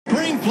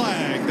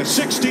flag, the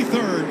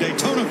 63rd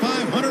Daytona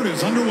 500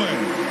 is underway.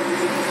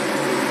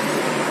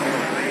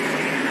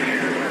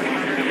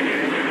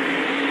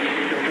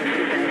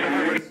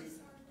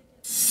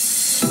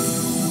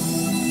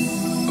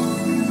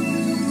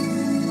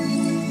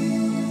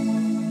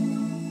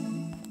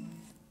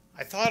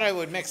 I thought I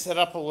would mix it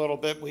up a little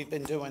bit. We've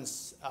been doing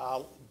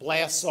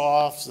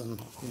blast-offs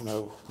and,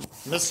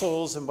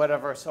 missiles and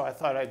whatever, so I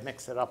thought I'd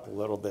mix it up a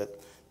little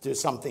bit, do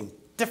something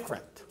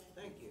different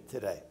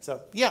today.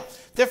 So, yeah,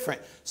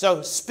 different.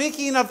 So,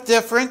 speaking of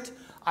different,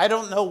 I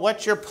don't know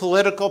what your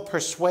political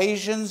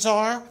persuasions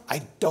are.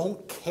 I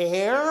don't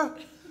care.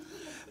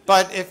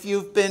 But if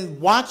you've been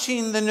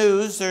watching the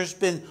news, there's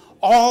been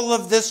all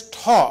of this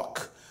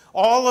talk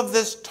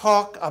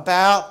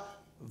about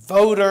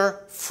voter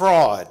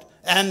fraud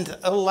and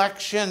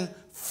election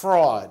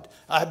fraud.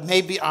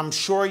 I'm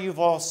sure you've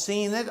all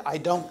seen it. I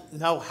don't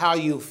know how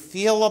you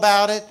feel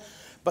about it.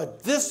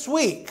 But this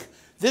week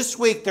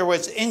there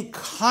was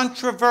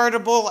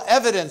incontrovertible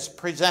evidence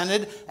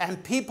presented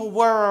and people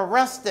were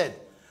arrested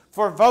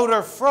for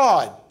voter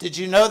fraud. Did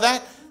you know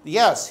that?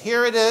 Yes,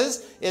 here it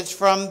is. It's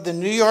from the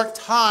New York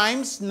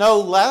Times,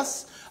 no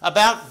less,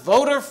 about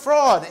voter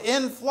fraud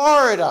in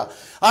Florida.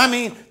 I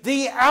mean,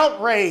 the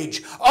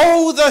outrage.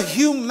 Oh, the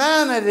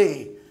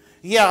humanity.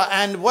 Yeah,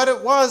 and what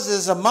it was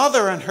is a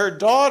mother and her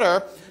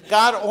daughter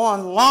got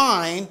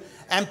online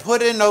and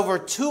put in over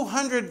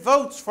 200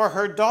 votes for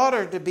her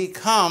daughter to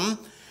become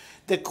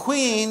the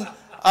queen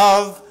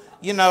of,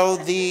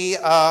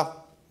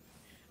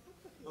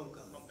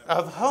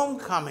 of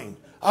homecoming.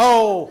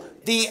 Oh,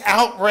 the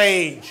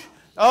outrage.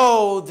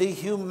 Oh, the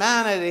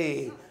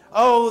humanity.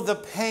 Oh, the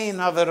pain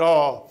of it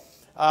all.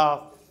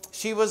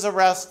 She was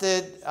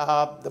arrested,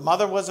 the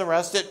mother was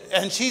arrested,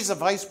 and she's a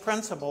vice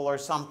principal or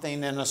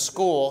something in a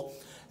school,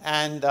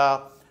 and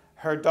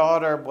her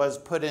daughter was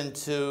put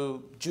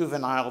into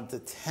juvenile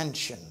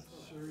detention.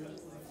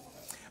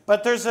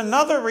 But there's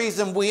another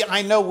reason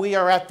I know we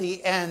are at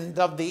the end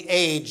of the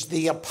age,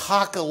 the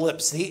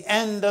apocalypse, the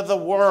end of the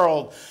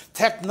world.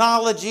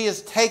 Technology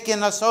has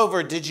taken us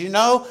over. Did you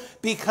know?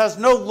 Because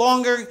no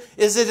longer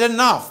is it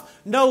enough.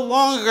 No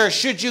longer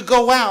should you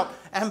go out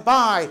and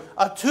buy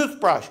a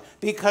toothbrush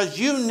because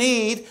you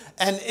need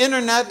an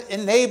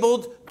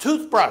internet-enabled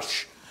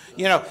toothbrush.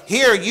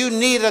 Here you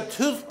need a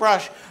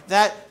toothbrush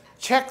that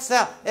checks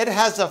out. It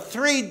has a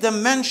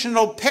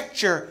three-dimensional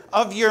picture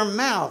of your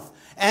mouth.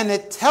 And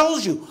it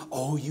tells you,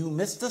 oh, you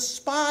missed a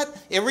spot.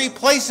 It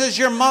replaces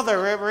your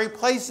mother. It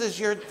replaces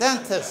your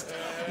dentist.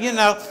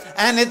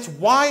 And it's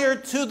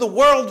wired to the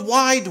World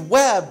Wide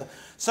Web.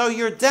 So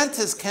your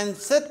dentist can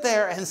sit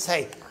there and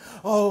say,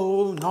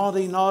 oh,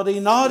 naughty, naughty,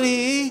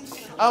 naughty.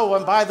 Oh,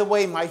 and by the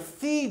way, my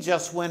fee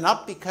just went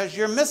up because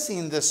you're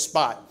missing this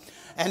spot.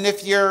 And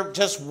if you're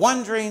just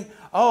wondering,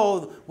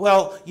 oh,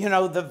 well,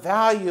 the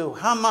value,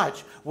 how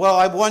much? Well,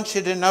 I want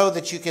you to know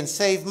that you can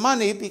save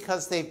money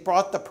because they've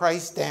brought the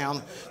price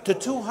down to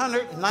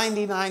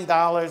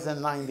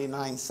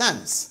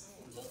 $299.99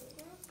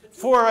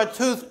 for a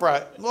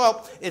toothbrush.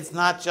 Well, it's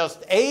not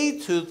just a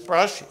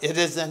toothbrush. It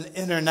is an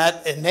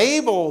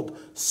internet-enabled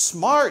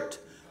smart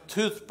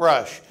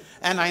toothbrush.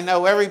 And I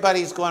know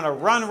everybody's going to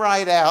run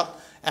right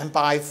out and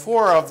buy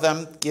 4 of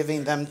them,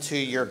 giving them to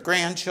your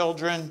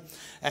grandchildren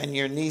and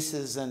your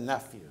nieces and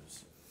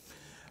nephews.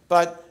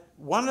 But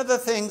one of the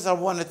things I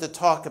wanted to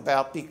talk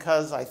about,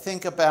 because I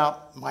think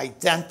about my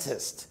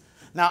dentist.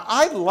 Now,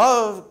 I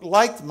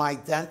liked my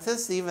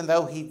dentist, even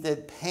though he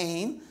did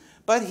pain,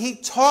 but he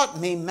taught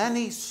me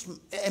many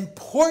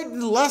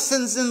important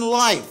lessons in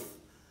life.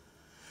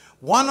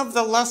 One of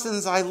the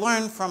lessons I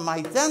learned from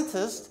my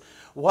dentist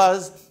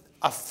was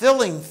a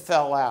filling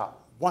fell out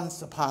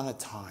once upon a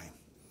time.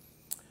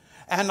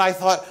 And I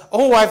thought,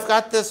 oh, I've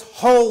got this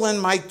hole in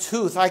my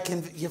tooth.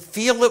 You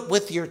feel it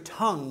with your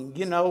tongue,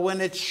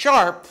 when it's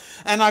sharp.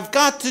 And I've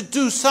got to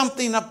do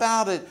something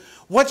about it.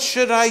 What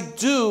should I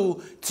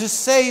do to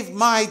save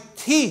my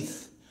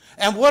teeth?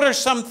 And what are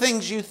some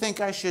things you think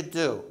I should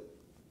do?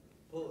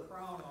 Pull a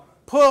crown on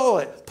it. Pull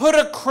it. Put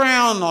a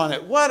crown on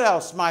it. What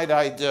else might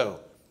I do?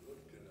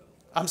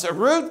 I'm sorry,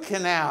 root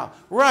canal.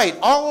 Right.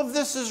 All of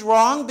this is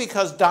wrong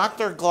because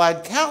Dr.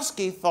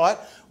 Gladkowski thought,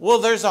 well,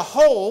 there's a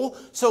hole,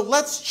 so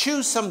let's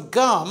chew some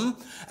gum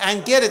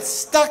and get it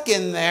stuck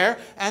in there,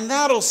 and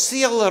that'll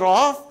seal it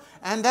off,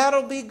 and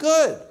that'll be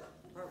good.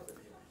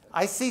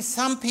 I see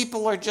some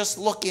people are just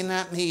looking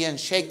at me and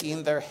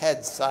shaking their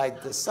heads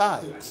side to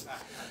side.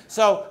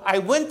 So I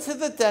went to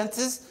the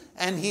dentist,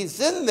 and he's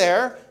in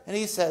there, and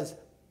he says,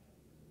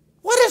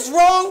 what is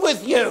wrong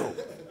with you?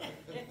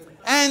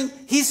 And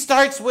he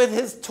starts with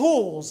his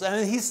tools,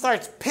 and he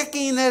starts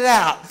picking it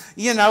out,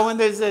 and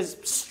there's this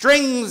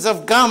strings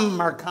of gum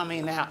are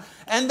coming out.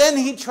 And then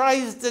he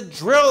tries to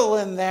drill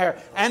in there,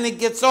 and it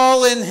gets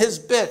all in his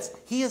bits.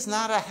 He is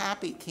not a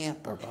happy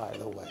camper, by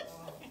the way.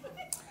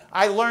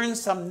 I learned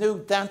some new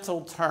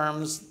dental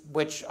terms,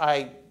 which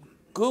I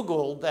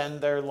Googled, and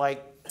they're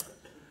like,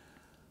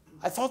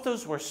 I thought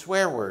those were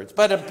swear words,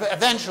 but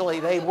eventually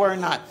they were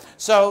not.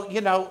 So,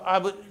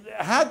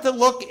 I had to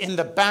look in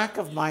the back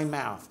of my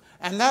mouth.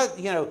 And that,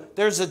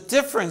 there's a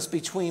difference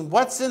between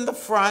what's in the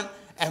front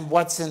and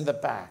what's in the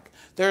back.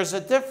 There's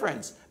a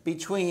difference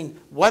between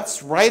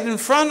what's right in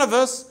front of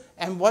us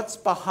and what's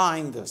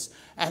behind us.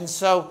 And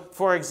so,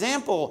 for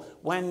example,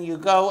 when you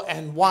go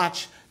and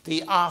watch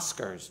the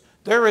Oscars,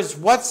 there is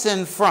what's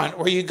in front.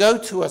 Or you go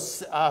to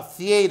a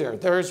theater,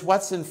 there is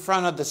what's in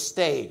front of the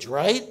stage,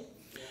 right?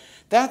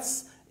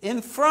 That's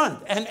in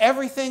front. And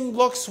everything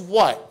looks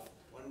what?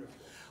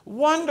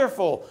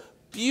 Wonderful.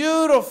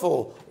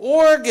 Beautiful,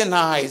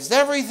 organized,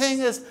 everything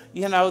is,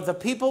 the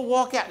people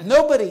walk out.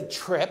 Nobody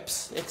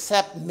trips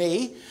except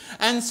me.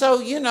 And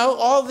so,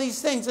 all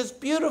these things, it's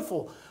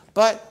beautiful.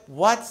 But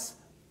what's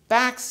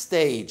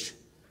backstage?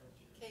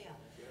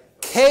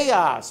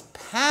 Chaos,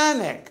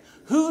 panic.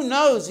 Who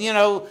knows?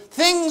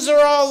 Things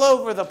are all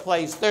over the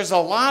place. There's a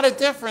lot of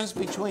difference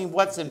between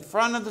what's in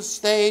front of the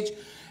stage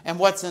and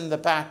what's in the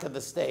back of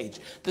the stage.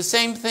 The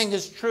same thing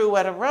is true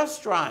at a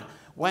restaurant.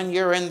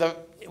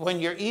 When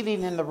you're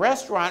eating in the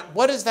restaurant,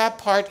 what is that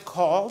part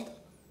called?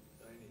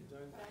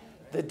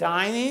 The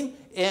dining.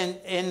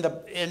 In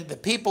the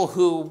people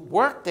who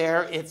work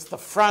there, it's the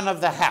front of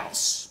the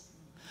house.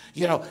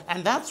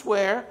 And that's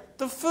where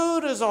the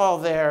food is all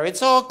there.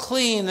 It's all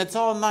clean, it's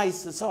all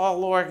nice, it's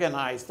all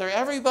organized.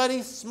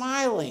 Everybody's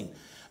smiling.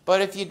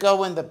 But if you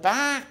go in the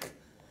back,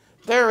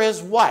 there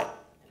is what?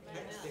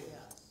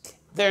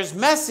 There's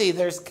messy,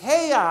 there's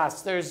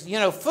chaos, there's,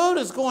 food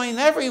is going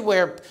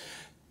everywhere.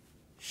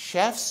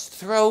 Chefs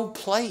throw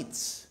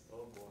plates.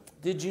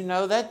 Did you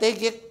know that? They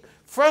get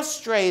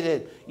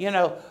frustrated.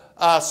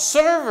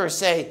 Servers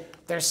say,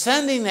 they're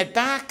sending it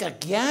back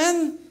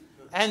again?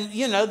 And,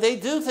 they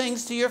do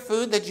things to your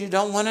food that you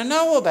don't want to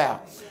know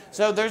about.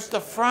 So there's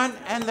the front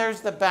and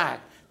there's the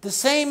back. The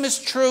same is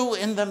true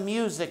in the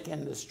music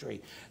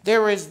industry.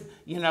 There is,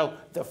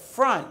 the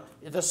front,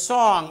 the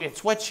song,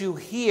 it's what you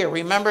hear.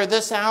 Remember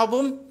this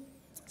album?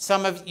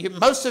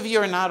 Most of you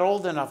are not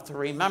old enough to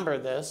remember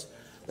this.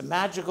 The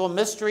Magical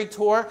Mystery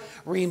Tour.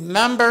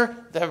 Remember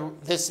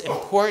this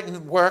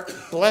important work,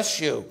 bless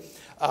you.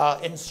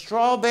 In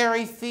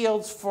Strawberry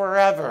Fields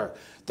Forever,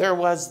 there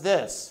was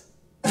this.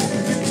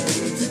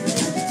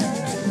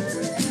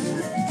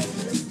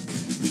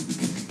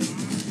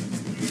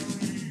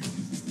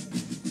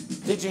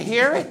 Did you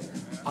hear it?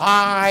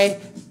 I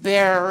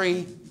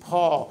bury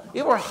Paul.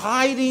 They were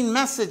hiding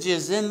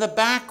messages in the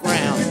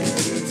background.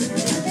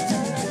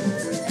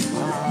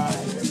 I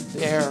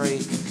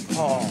bury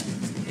Paul.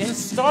 In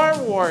Star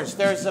Wars,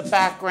 there's a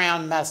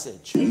background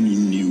message. Only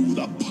knew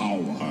the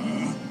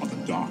power of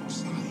the dark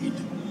side.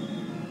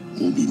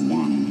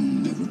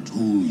 Obi-Wan never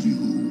told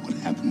you what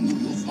happened to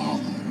your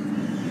father.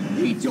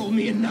 He told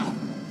me enough.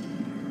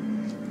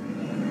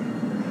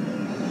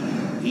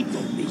 He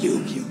told me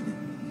you killed him.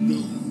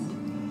 No,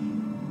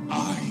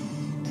 I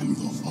am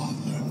your father.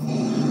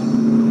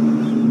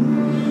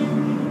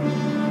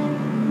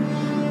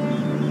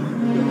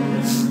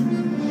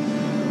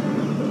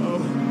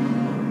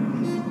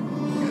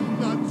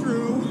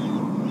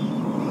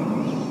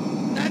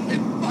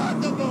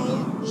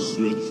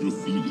 Search your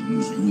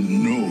feelings, you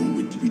know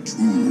it to be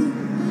true.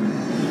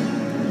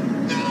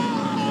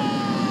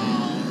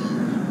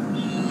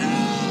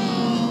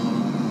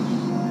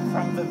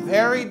 From the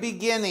very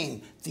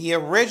beginning, the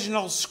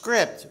original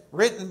script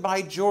written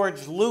by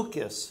George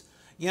Lucas,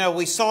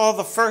 we saw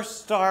the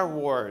first Star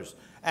Wars,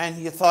 and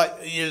you thought,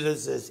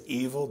 there's this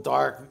evil,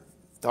 dark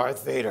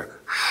Darth Vader.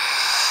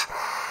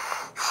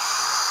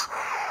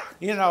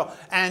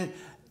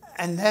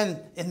 And then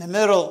in the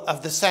middle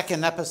of the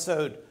second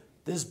episode,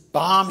 this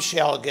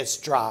bombshell gets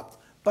dropped.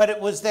 But it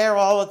was there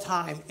all the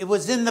time. It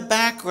was in the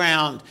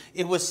background.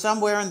 It was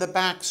somewhere in the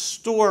back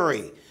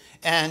story.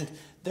 And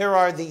there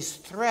are these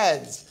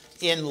threads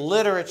in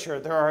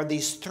literature. There are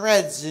these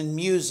threads in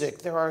music.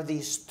 There are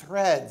these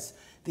threads,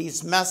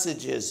 these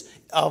messages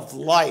of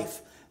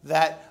life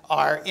that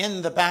are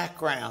in the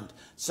background.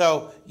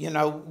 So,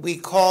 we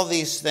call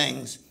these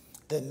things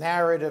the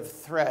narrative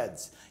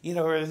threads.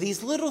 Or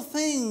these little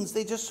things,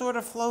 they just sort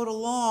of float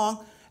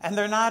along, and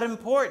they're not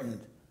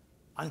important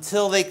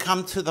until they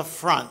come to the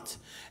front.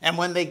 And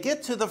when they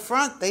get to the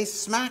front, they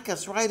smack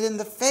us right in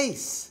the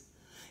face.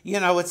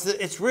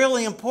 It's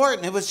really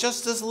important. It was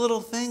just this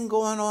little thing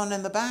going on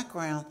in the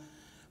background.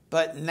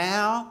 But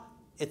now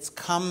it's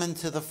coming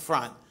to the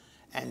front.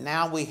 And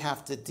now we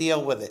have to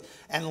deal with it.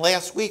 And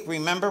last week,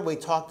 remember, we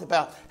talked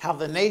about how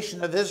the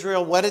nation of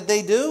Israel, what did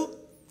they do?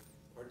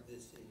 Parted the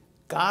sea.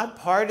 God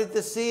parted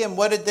the sea, and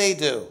what did they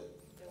do?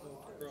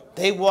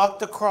 They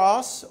walked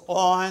across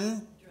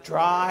on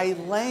dry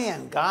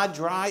land. God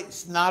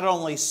not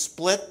only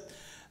split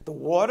the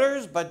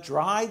waters, but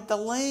dried the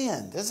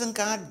land. Isn't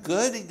God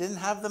good? He didn't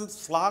have them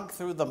slog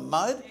through the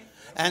mud.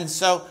 And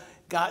so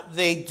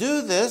they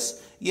do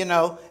this,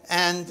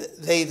 and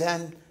they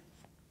then,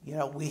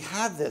 we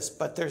have this,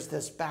 but there's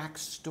this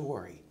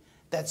backstory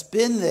that's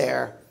been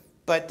there,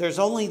 but there's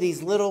only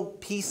these little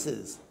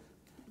pieces.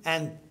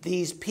 And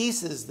these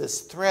pieces,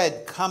 this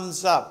thread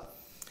comes up,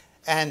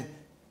 and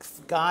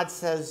God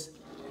says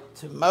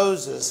to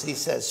Moses, he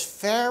says,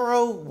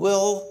 Pharaoh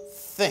will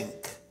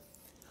think,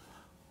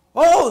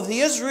 Oh, the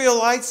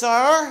Israelites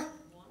are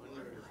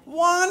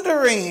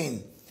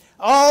wandering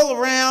all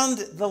around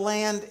the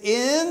land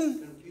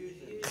in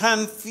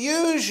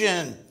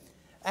confusion.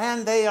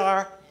 And they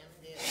are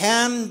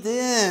hemmed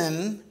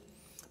in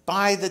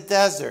by the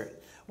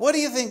desert. What do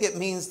you think it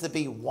means to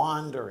be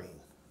wandering?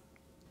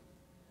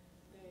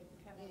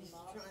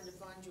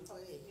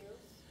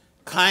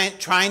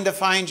 Trying to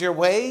find your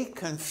way,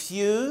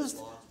 confused,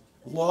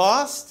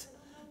 lost,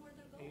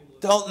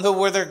 don't know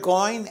where they're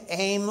going,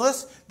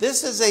 aimless.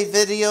 This is a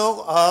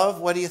video of,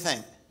 what do you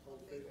think?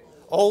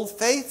 Old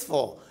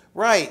Faithful.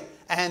 Right.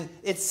 And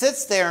it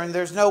sits there and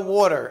there's no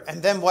water.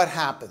 And then what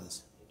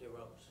happens?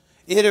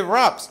 It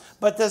erupts.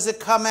 But does it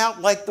come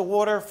out like the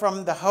water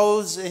from the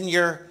hose in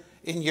your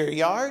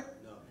yard?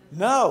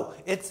 No.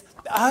 It's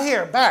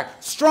here,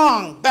 back,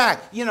 strong,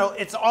 back. You know,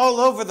 it's all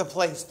over the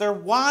place. They're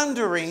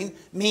wandering,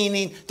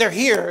 meaning they're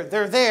here,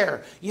 they're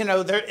there. You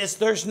know,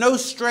 there's no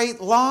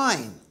straight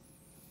line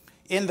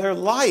in their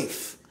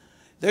life.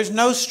 There's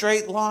no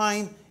straight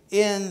line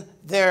in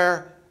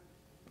their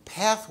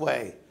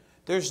pathway.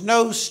 There's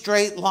no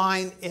straight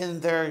line in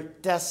their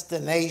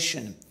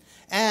destination.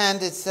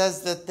 And it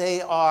says that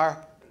they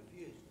are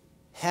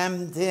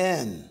hemmed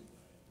in.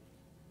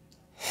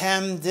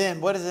 Hemmed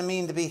in. What does it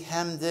mean to be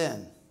hemmed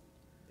in?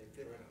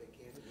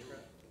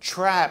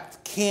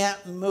 Trapped.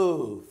 Can't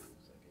move.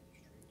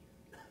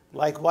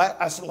 Like what?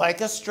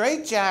 Like a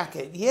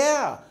straitjacket.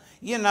 Yeah.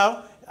 You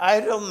know,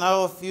 I don't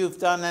know if you've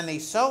done any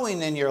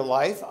sewing in your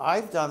life.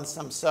 I've done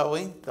some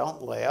sewing.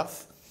 Don't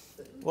laugh.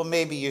 Well,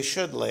 maybe you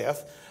should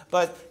laugh.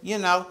 But, you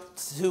know,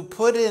 to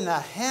put in a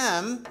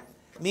hem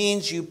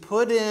means you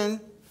put in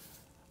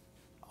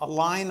a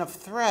line of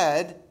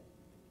thread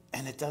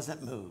and it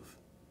doesn't move.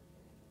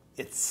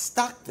 It's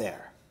stuck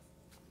there.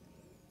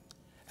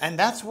 And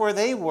that's where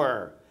they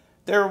were.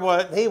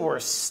 They were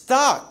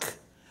stuck.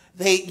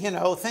 You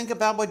know, think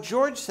about what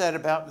George said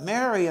about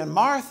Mary and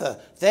Martha.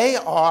 They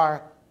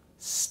are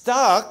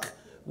stuck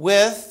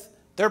with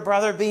their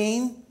brother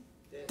being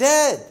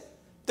dead.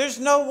 There's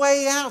no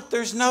way out.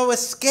 There's no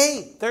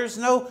escape. There's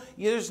no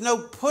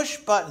push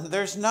button.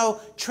 There's no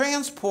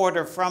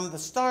transporter from the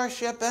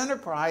Starship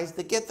Enterprise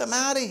to get them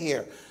out of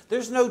here.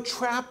 There's no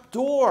trap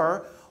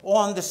door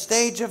on the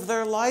stage of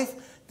their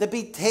life to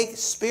be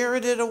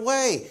spirited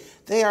away.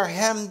 They are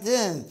hemmed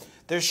in.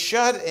 They're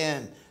shut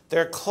in.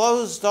 They're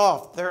closed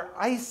off. They're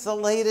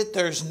isolated.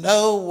 There's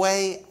no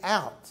way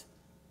out.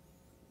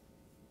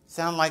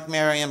 Sound like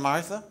Mary and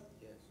Martha?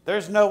 Yes.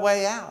 There's no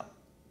way out.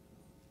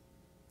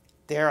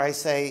 Dare I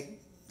say,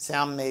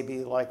 sound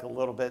maybe like a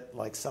little bit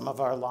like some of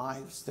our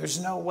lives.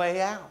 There's no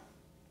way out.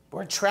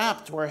 We're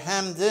trapped. We're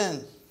hemmed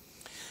in.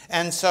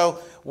 And so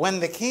when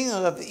the king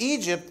of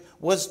Egypt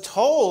was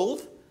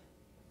told,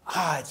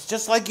 it's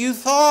just like you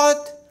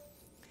thought,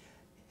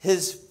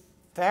 his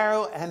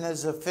Pharaoh and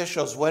his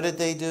officials, what did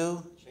they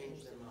do?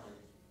 Change their mind.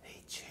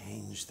 They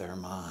changed their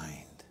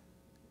mind.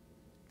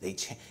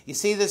 You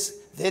see this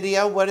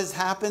video, what is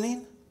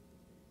happening?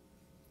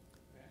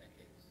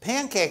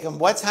 Pancake. And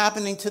what's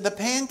happening to the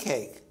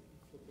pancake?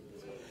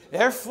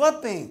 They're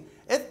flipping.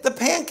 The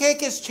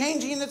pancake is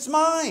changing its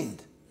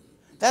mind.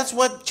 That's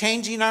what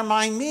changing our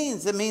mind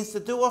means. It means to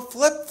do a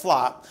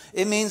flip-flop.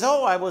 It means,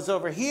 I was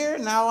over here,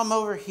 now I'm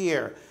over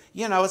here.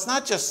 You know, it's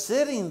not just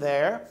sitting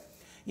there.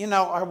 You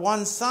know, our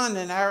one son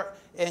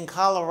in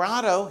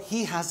Colorado,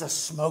 he has a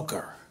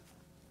smoker.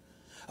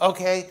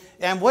 Okay,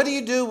 and what do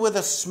you do with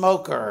a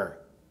smoker?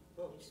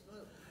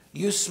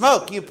 You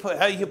smoke. You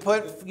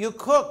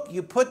cook.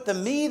 You put the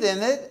meat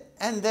in it,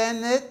 and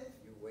then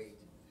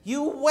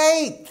you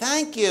wait.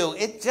 Thank you.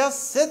 It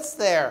just sits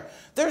there.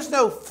 There's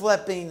no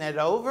flipping it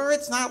over.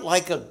 It's not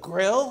like a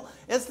grill.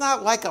 It's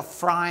not like a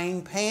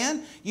frying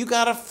pan. You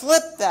got to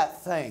flip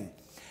that thing.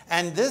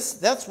 And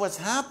that's what's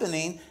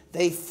happening.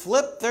 They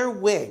flip their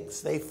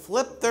wigs. They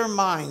flip their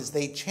minds.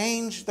 They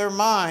change their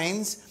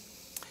minds.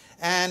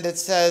 And it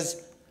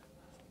says,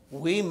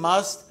 we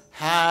must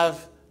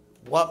have,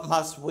 what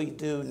must we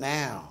do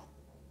now?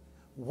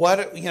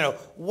 What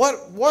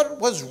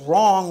was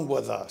wrong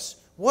with us?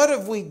 What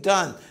have we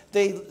done?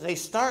 They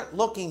start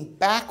looking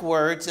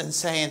backwards and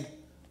saying,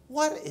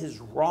 what is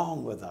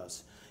wrong with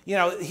us? You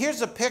know,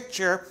 here's a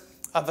picture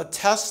of a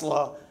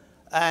Tesla,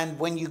 and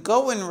when you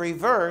go in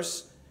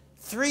reverse,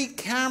 3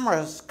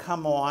 cameras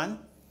come on.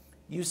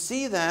 You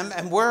see them,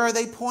 and where are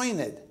they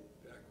pointed?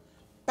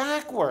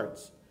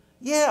 Backwards.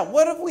 Yeah,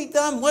 what have we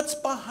done? What's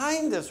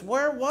behind us?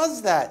 Where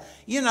was that?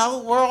 You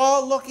know, we're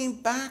all looking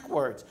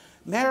backwards.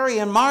 Mary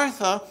and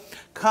Martha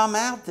come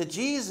out to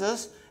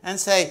Jesus and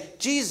say,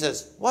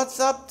 Jesus, what's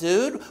up,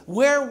 dude?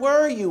 Where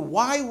were you?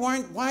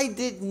 Why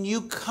didn't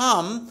you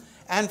come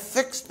and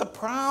fix the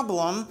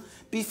problem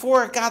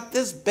before it got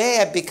this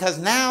bad? Because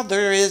now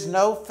there is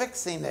no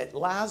fixing it.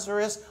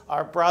 Lazarus,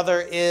 our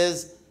brother,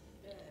 is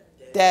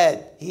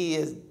dead. He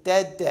is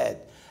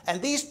dead. And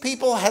these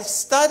people have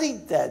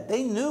studied dead.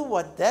 They knew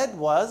what dead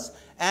was,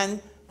 and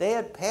they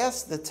had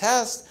passed the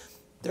test.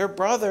 Their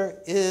brother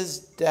is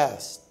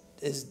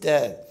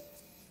dead.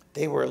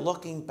 They were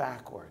looking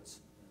backwards.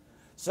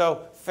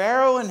 So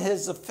Pharaoh and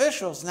his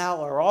officials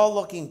now are all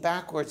looking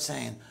backwards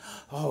saying,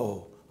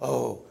 oh,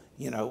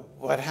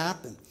 what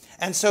happened?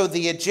 And so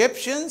the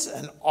Egyptians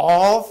and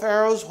all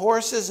Pharaoh's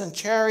horses and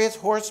chariots,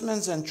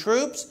 horsemen and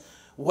troops,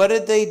 what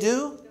did they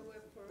do?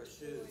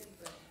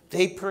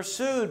 They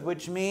pursued,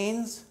 which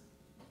means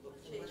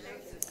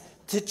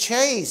to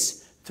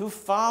chase, to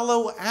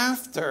follow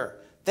after.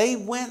 They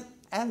went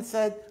and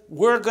said,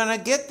 we're going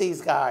to get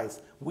these guys.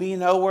 We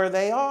know where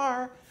they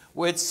are.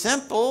 It's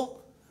simple.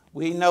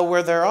 We know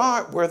where they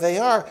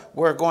are.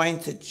 We're going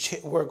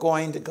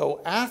to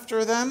go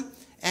after them,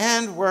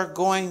 and we're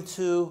going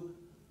to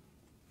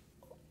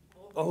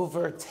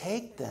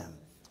overtake them.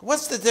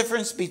 What's the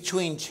difference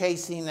between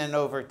chasing and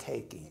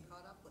overtaking?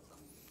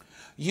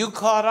 You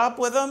caught up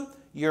with them.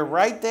 You're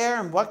right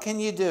there, and what can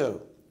you do?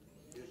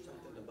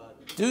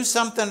 Do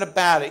something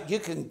about it. You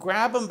can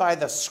grab them by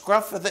the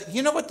scruff of the...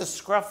 You know what the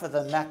scruff of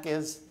the neck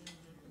is?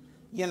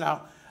 You know,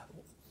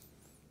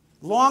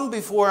 long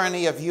before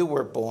any of you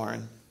were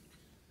born,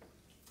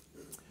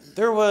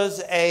 there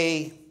was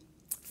a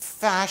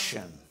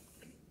fashion.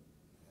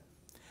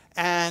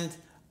 And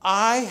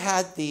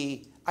I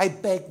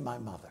begged my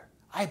mother.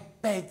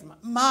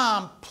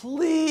 Mom,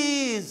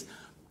 please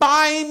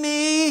buy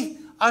me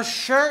a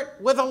shirt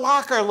with a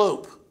locker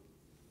loop.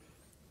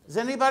 Does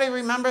anybody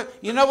remember?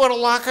 You know what a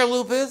locker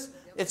loop is?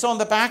 It's on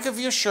the back of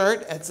your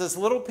shirt. It's this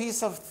little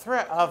piece of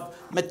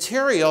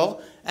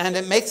material, and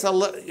it makes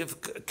a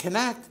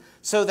connect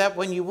so that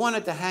when you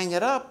wanted to hang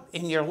it up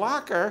in your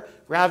locker,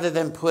 rather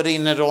than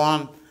putting it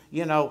on,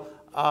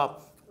 a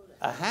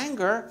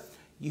hanger,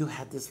 you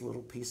had this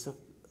little piece of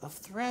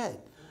thread,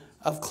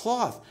 of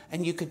cloth,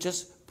 and you could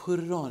just put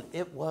it on.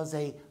 It was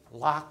a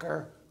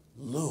locker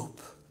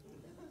loop.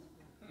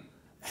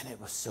 And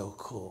it was so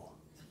cool.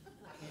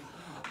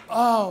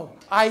 Oh,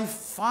 I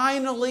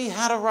finally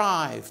had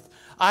arrived.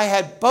 I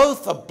had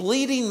both a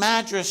Bleeding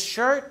Madras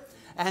shirt,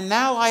 and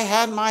now I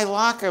had my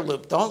locker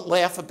loop. Don't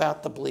laugh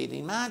about the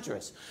Bleeding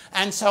Madras.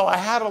 And so I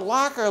had a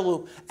locker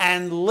loop,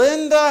 and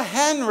Linda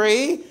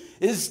Henry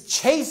is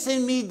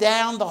chasing me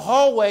down the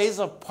hallways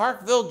of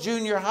Parkville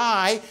Junior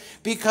High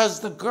because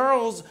the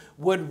girls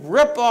would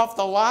rip off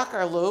the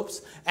locker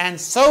loops and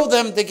sew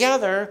them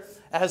together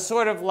as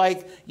sort of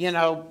like,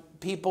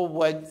 people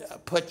would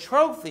put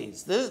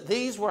trophies.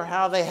 These were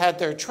how they had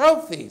their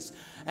trophies.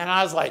 And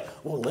I was like,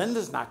 well,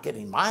 Linda's not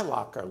getting my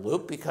locker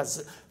loop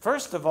because,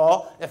 first of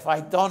all, if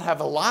I don't have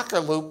a locker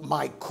loop,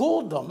 my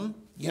cooldom,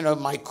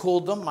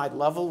 my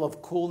level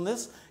of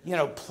coolness,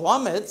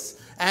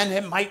 plummets, and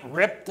it might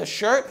rip the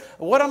shirt.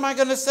 What am I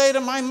going to say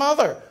to my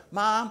mother?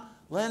 Mom,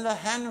 Linda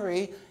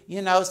Henry,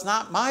 it's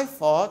not my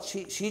fault.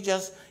 She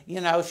just,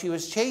 she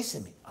was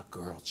chasing me. A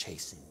girl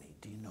chasing me.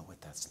 Do you know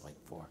what that's like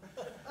for?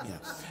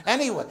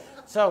 Anyway,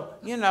 so,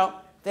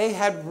 they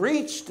had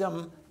reached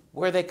them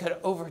where they could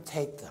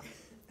overtake them.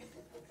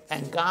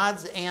 And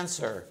God's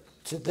answer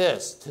to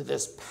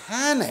this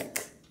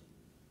panic,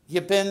 you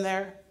been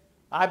there?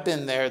 I've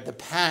been there, the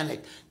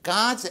panic.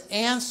 God's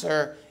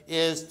answer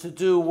is to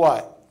do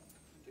what?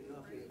 Do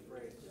not be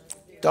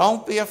afraid.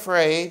 Don't be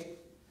afraid.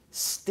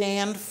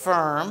 Stand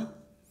firm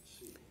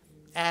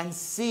and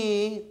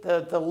see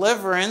the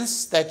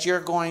deliverance that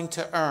you're going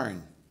to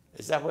earn.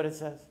 Is that what it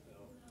says?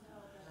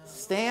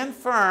 Stand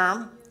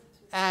firm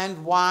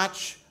and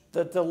watch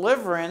the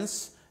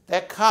deliverance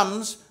that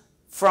comes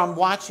from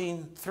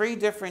watching 3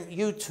 different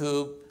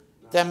YouTube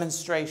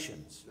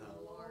demonstrations.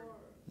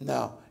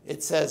 No,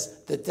 it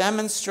says the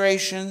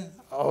demonstration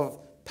of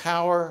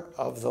power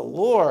of the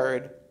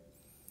Lord,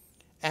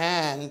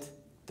 and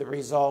the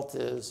result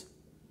is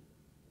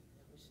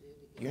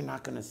you're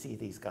not going to see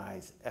these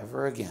guys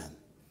ever again.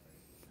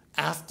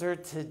 After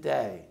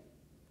today,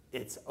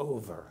 it's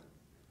over.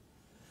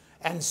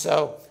 And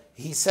so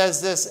he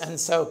says this,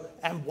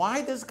 and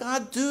why does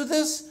God do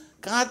this?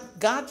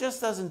 God just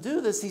doesn't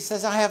do this. He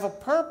says, I have a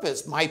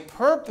purpose. My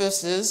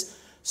purpose is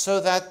so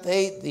that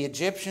the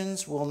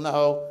Egyptians will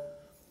know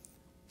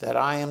that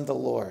I am the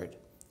Lord,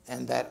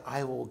 and that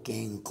I will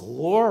gain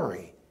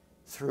glory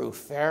through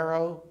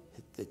Pharaoh,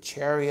 the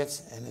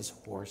chariots, and his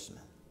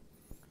horsemen.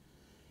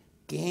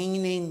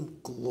 Gaining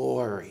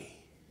glory.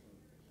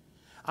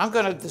 I'm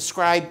going to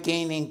describe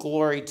gaining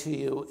glory to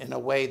you in a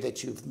way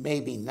that you've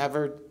maybe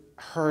never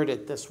heard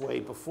it this way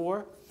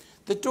before.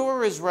 The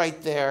door is right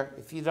there.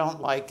 If you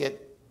don't like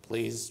it,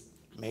 please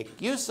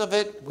make use of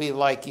it. We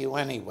like you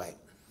anyway.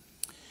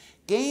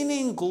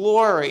 Gaining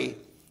glory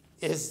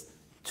is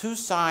 2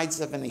 sides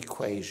of an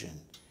equation.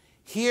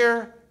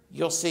 Here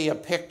you'll see a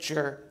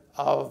picture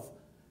of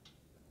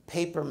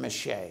paper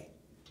mache.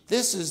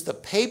 This is the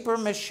paper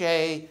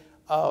mache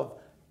of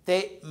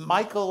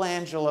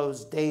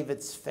Michelangelo's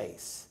David's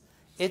face.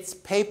 It's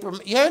paper.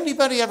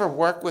 Anybody ever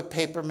work with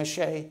paper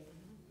mache?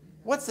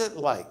 What's it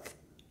like?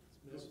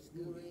 It's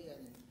gooey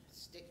and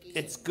sticky.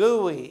 It's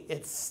gooey.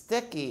 It's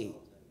sticky.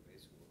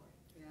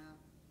 Yeah,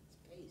 it's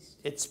paste.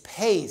 It's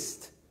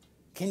paste.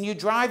 Can you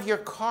drive your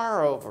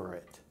car over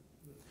it?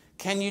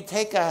 Can you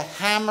take a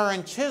hammer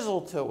and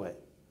chisel to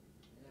it?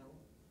 No.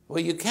 Well,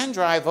 you can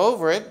drive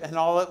over it, and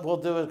all it will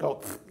do is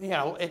go,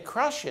 it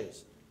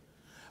crushes.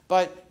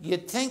 But you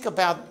think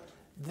about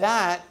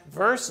that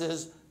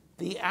versus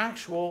the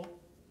actual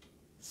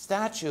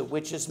statue,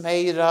 which is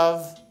made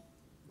of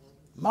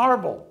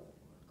marble.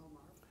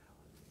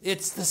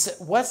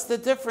 What's the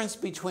difference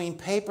between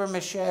paper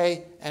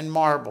mache and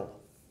marble?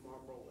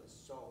 Marble is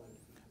solid.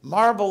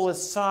 Marble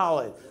is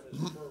solid.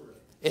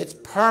 It's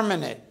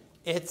permanent.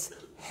 It's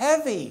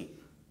heavy.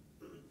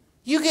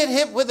 You get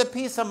hit with a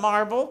piece of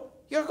marble,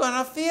 you're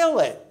going to feel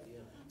it.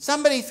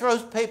 Somebody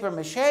throws paper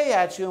mache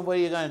at you, and what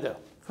are you going to do?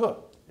 Huh,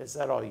 is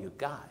that all you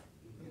got?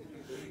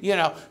 You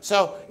know,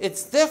 so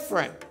it's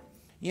different.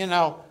 You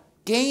know,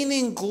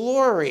 gaining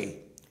glory,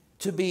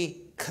 to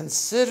be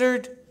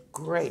considered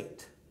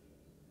great.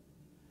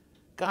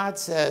 God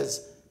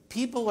says,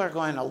 people are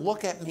going to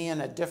look at me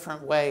in a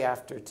different way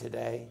after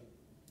today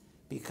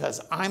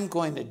because I'm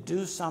going to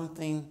do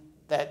something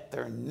that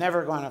they're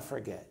never going to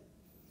forget.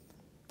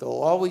 They'll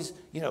always,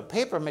 you know,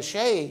 paper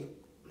mache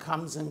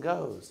comes and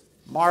goes.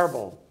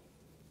 Marble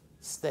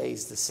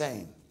stays the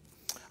same.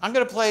 I'm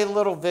going to play a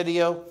little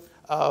video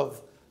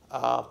of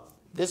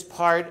this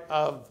part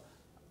of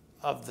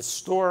the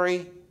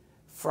story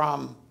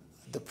from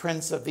the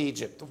Prince of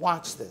Egypt.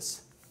 Watch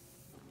this.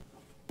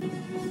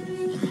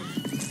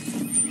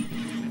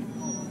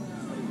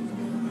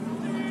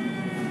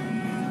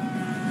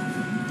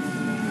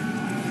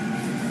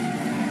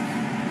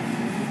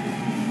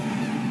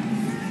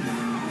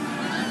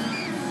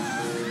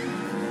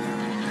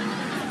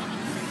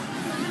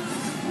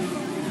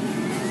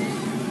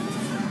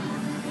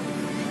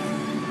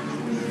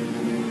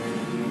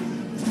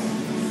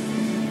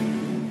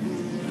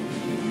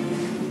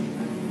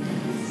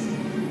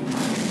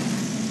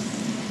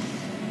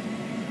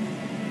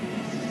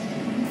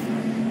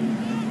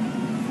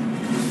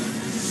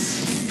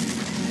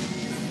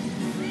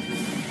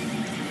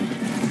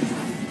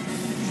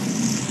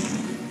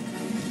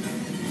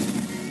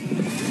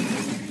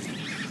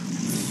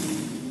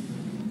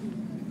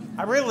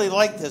 I really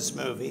like this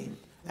movie,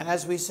 and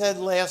as we said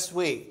last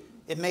week,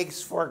 it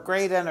makes for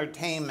great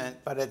entertainment,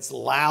 but it's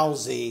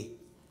lousy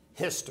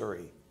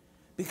history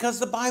because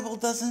the Bible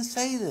doesn't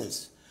say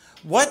this.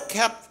 What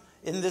kept,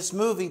 in this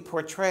movie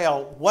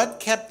portrayal, what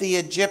kept the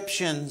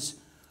Egyptians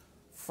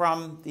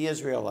from the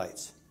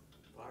Israelites?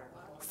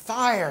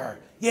 Fire.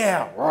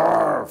 Yeah,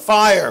 roar,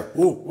 fire.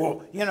 Woo,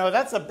 woo. You know,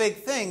 that's a big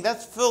thing.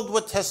 That's filled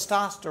with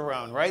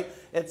testosterone, right?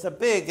 It's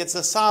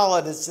a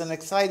solid, it's an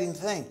exciting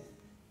thing.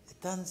 It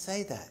doesn't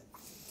say that.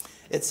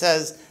 It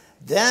says,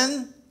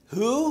 then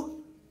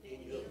who?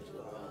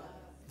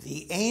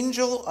 The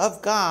angel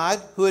of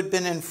God, who had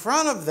been in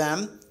front of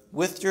them,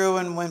 withdrew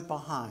and went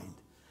behind.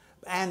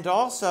 And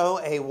also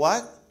a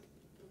what?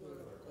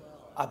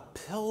 A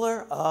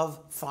pillar of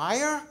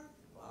fire?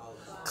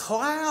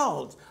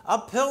 Clouds. A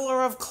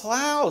pillar of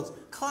clouds.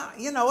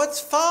 You know,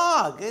 it's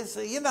fog.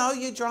 You know,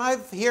 you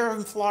drive here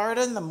in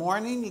Florida in the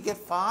morning, you get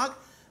fog.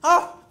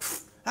 Oh,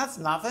 that's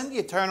nothing.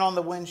 You turn on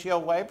the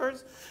windshield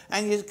wipers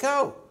and you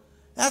go.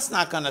 That's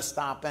not going to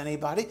stop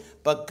anybody.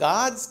 But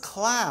God's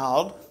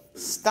cloud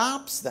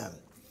stops them.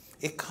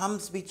 It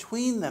comes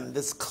between them.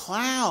 This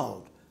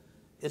cloud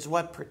is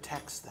what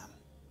protects them,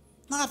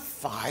 not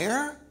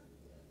fire.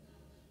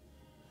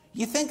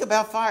 You think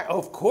about fire. Oh,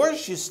 of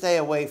course you stay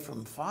away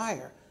from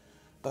fire.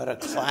 But a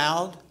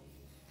cloud,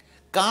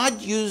 God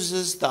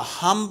uses the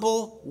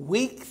humble,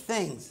 weak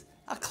things.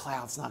 A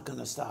cloud's not going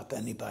to stop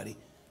anybody.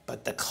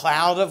 But the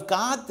cloud of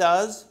God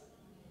does.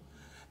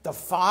 The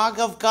fog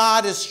of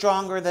God is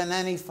stronger than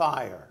any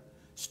fire.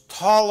 It's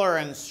taller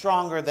and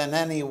stronger than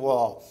any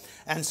wall.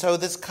 And so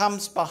this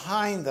comes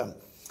behind them.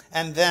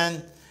 And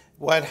then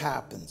what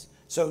happens?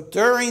 So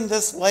during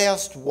this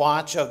last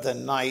watch of the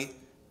night,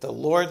 the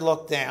Lord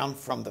looked down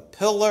from the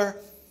pillar.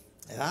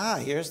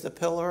 And here's the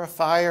pillar of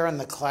fire and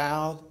the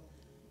cloud.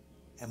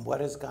 And what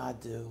does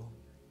God do?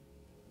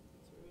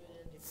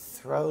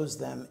 Throws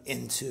them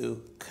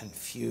into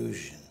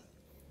confusion.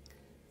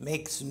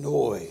 Makes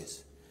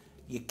noise.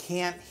 You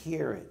can't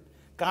hear it.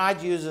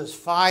 God uses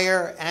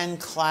fire and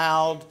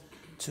cloud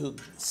to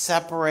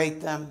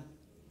separate them.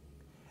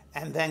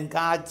 And then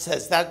God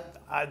says that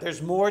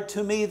there's more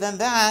to me than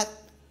that.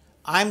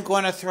 I'm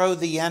going to throw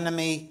the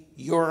enemy,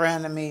 your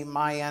enemy,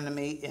 my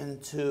enemy,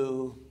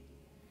 into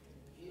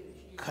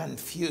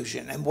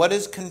confusion. And what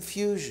is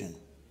confusion?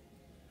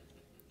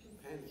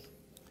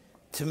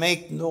 To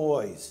make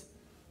noise,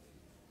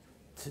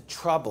 to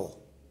trouble.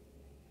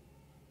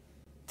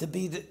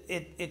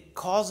 It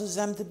causes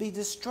them to be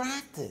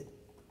distracted.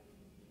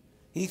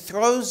 He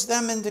throws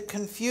them into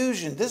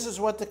confusion. This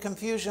is what the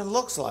confusion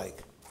looks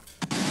like.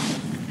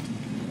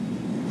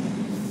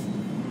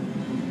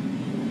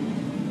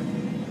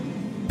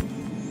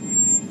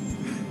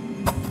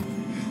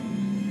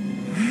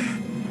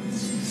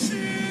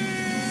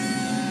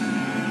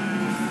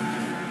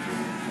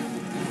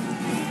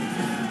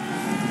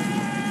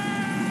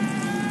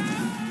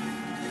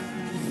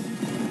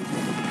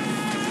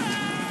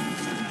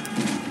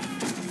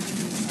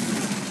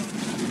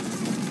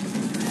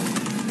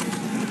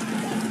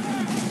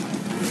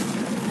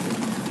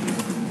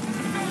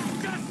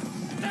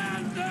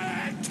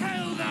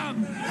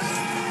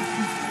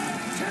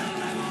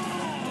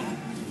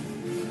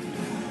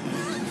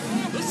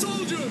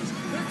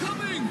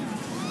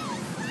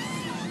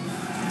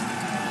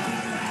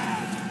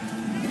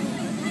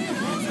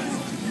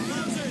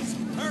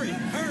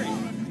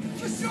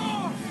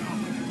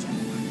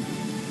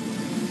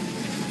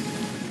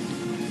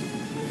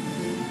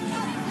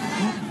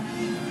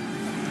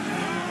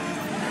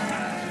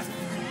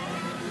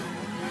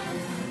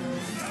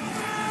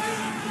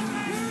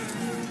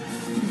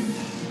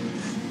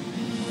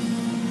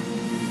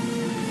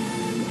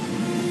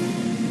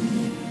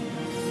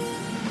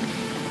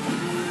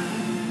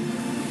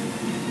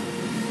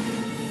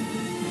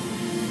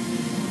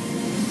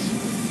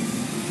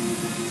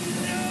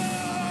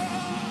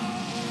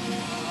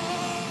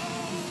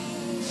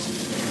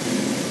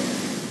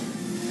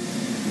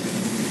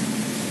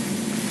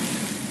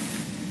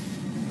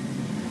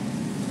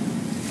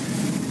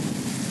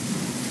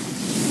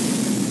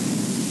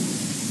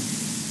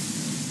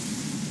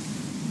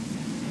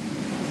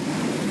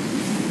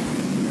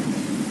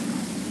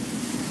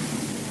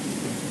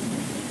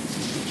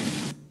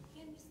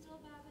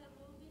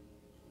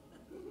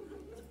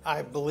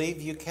 I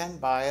believe you can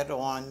buy it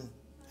on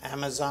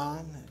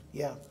Amazon.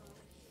 Yeah.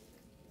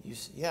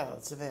 Yeah,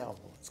 it's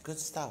available. It's good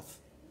stuff.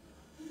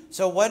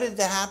 So what did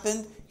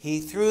happen? He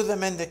threw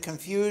them into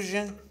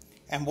confusion.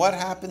 And what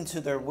happened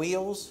to their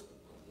wheels?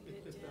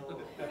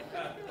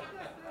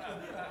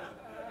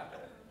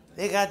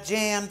 They got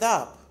jammed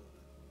up.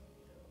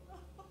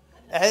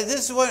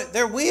 This is what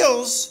their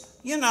wheels,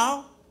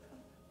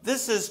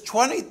 this is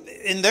 20,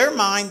 in their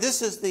mind,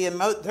 this is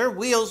their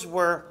wheels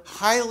were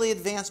highly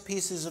advanced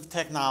pieces of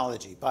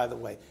technology, by the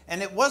way.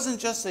 And it wasn't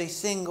just a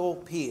single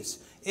piece.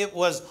 It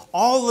was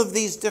all of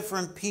these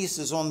different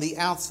pieces on the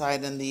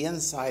outside and the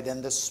inside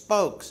and the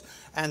spokes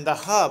and the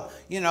hub.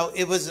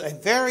 It was a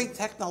very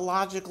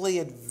technologically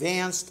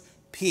advanced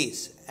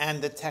piece, and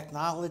the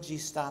technology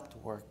stopped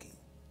working.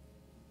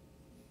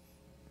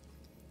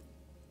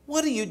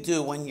 What do you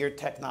do when your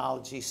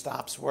technology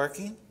stops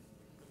working?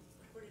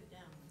 Put it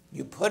down.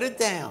 You put it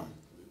down.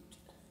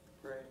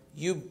 Right.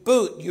 You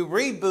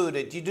reboot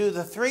it. You do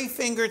the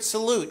three-fingered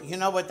salute. You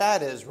know what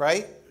that is,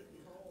 right?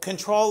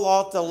 Control,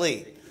 Alt,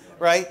 Delete,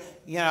 right?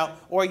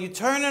 Or you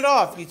turn it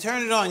off, you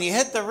turn it on, you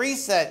hit the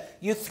reset,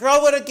 you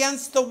throw it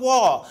against the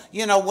wall,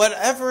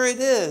 whatever it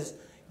is,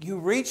 you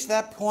reach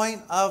that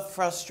point of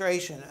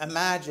frustration.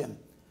 Imagine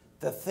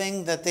the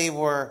thing that they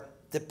were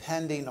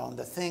depending on,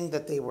 the thing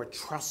that they were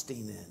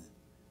trusting in,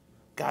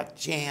 got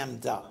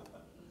jammed up.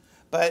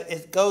 But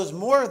it goes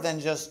more than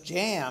just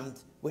jammed,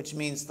 which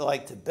means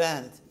to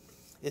bend.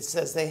 It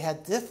says they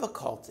had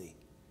difficulty.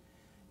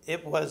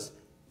 It was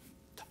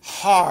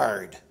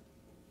hard.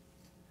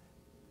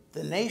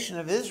 The nation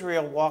of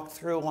Israel walked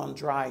through on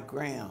dry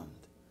ground.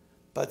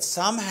 But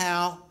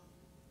somehow,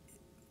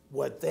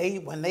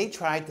 when they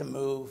tried to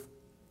move,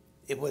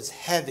 it was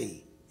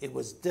heavy. It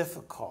was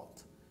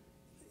difficult.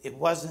 It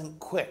wasn't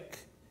quick.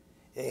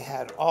 They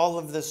had all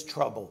of this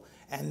trouble.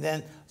 And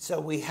then, so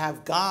we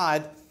have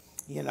God,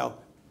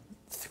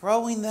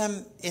 throwing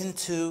them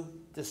into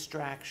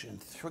distraction,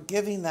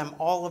 giving them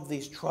all of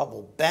these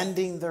trouble,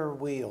 bending their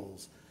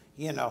wheels,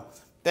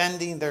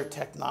 bending their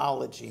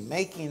technology,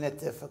 making it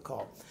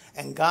difficult.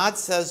 And God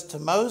says to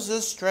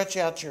Moses, stretch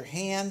out your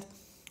hand.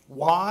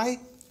 Why?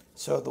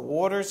 So the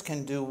waters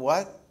can do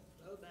what?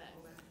 Flow back.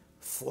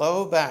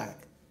 Flow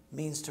back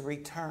means to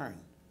return.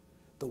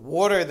 The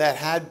water that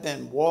had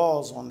been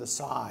walls on the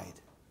side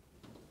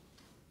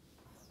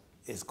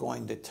is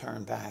going to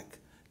turn back.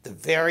 The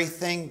very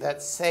thing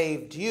that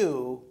saved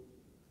you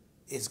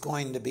is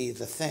going to be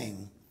the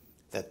thing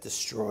that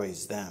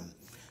destroys them.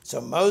 So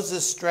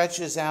Moses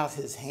stretches out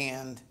his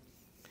hand,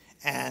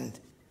 and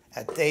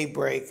at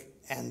daybreak,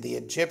 and the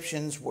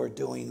Egyptians were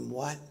doing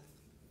what?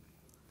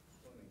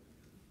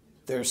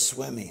 They're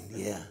swimming,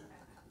 yeah.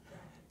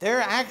 They're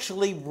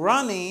actually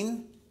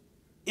running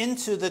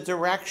into the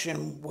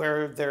direction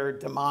where their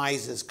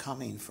demise is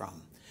coming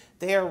from.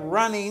 They are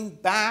running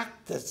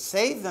back to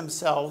save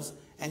themselves,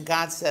 and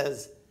God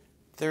says,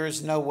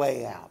 there's no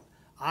way out.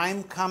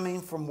 I'm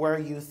coming from where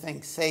you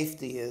think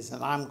safety is,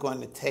 and I'm going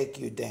to take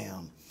you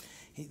down.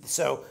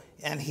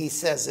 And he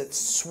says it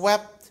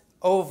swept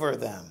over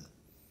them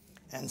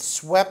and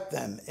swept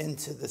them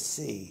into the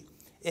sea.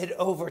 It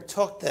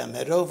overtook them.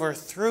 It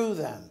overthrew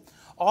them.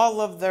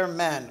 All of their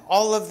men,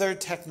 all of their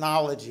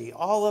technology,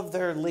 all of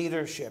their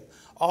leadership,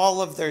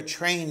 all of their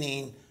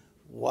training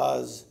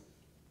was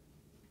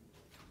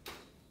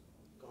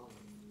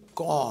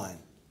gone.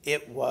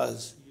 It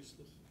was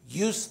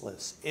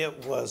useless.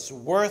 It was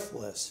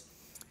worthless.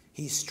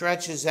 He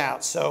stretches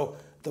out. So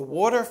the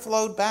water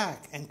flowed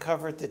back and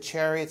covered the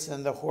chariots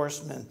and the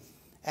horsemen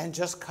and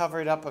just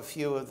covered up a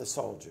few of the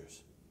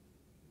soldiers.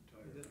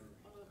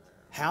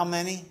 How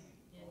many?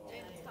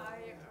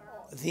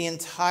 The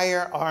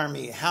entire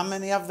army. How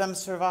many of them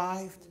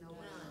survived?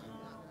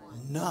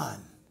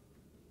 None.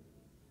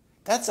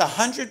 That's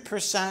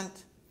 100%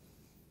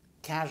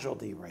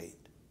 casualty rate.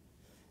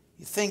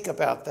 You think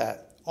about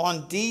that.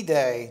 On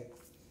D-Day,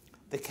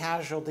 the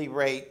casualty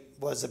rate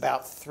was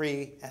about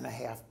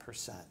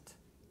 3.5%.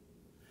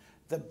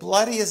 The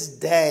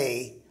bloodiest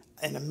day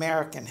in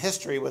American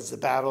history was the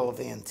Battle of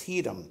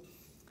Antietam.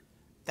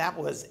 That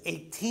was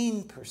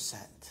 18%.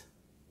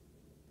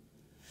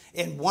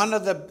 In one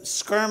of the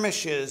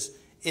skirmishes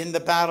in the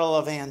Battle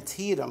of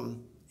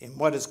Antietam, in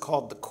what is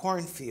called the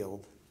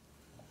cornfield,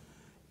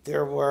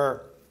 there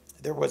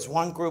was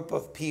one group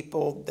of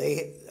people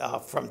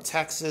from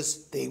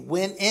Texas. They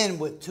went in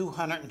with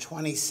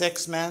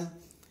 226 men.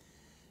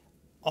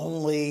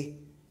 Only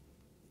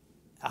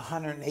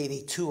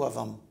 182 of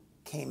them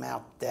came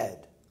out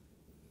dead.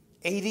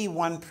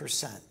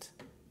 81%.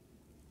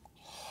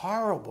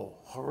 Horrible,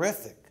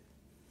 horrific.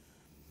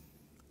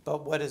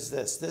 But what is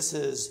this? This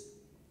is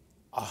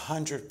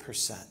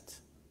 100%.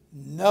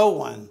 No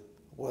one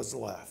was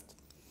left.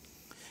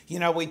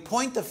 We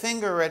point the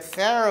finger at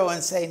Pharaoh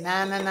and say,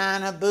 na, na, na,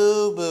 na,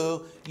 boo,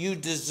 boo. You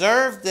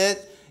deserved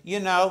it.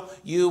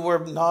 You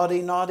were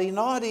naughty, naughty,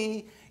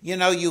 naughty.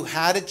 You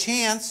had a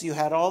chance. You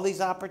had all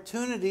these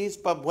opportunities.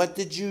 But what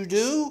did you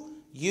do?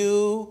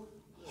 You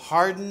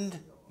hardened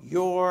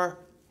your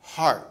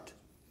heart.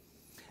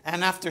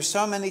 And after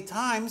so many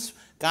times,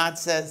 God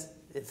says,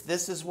 if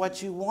this is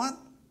what you want,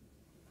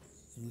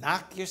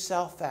 knock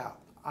yourself out.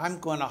 I'm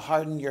going to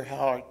harden your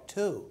heart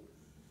too.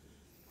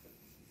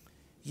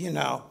 You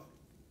know,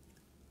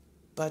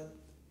 but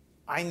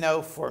I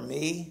know for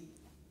me,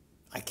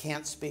 I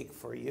can't speak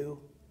for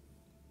you.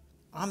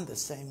 I'm the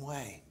same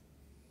way.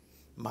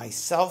 My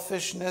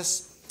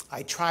selfishness,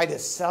 I try to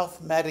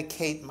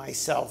self-medicate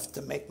myself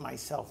to make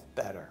myself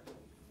better.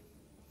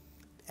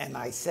 And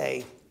I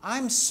say,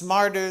 I'm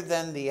smarter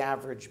than the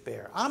average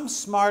bear. I'm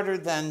smarter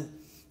than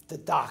the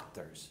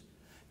doctors.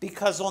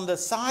 Because on the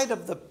side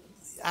of the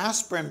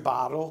aspirin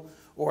bottle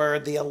or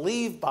the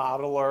Aleve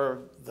bottle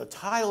or the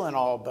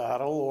Tylenol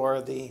bottle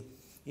or the,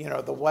 you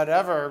know, the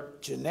whatever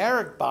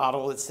generic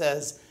bottle, it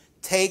says,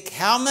 take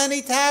how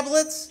many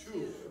tablets?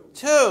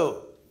 2.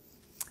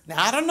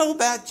 Now, I don't know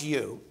about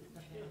you,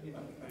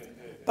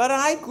 but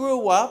I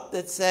grew up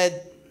that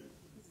said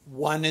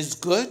 1 is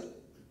good,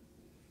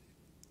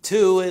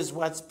 2 is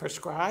what's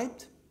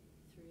prescribed,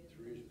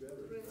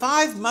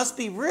 5 must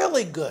be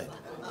really good.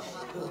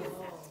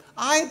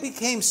 I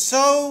became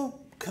so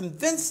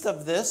convinced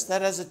of this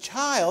that as a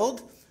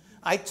child,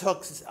 I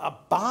took a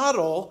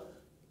bottle,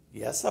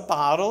 yes, a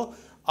bottle,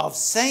 of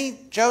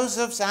St.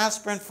 Joseph's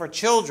aspirin for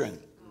children.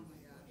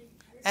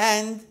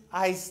 And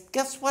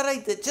guess what I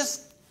did?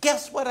 Just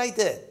guess what I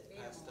did?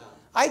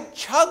 I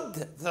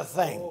chugged the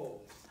thing.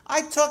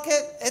 I took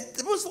it.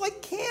 It was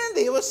like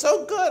candy. It was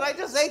so good. I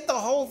just ate the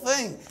whole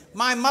thing.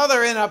 My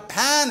mother, in a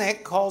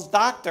panic, calls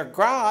Dr.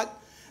 Grott,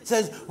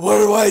 says, what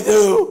do I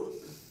do?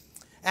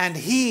 And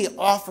he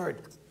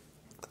offered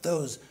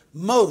those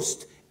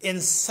most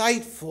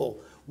insightful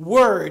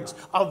words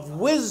of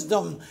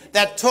wisdom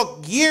that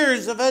took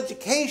years of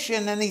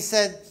education. And he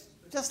said,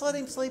 just let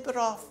him sleep it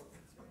off.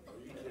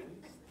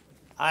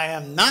 I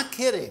am not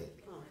kidding.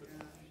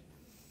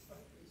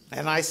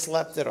 And I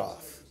slept it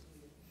off.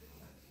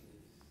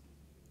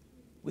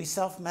 We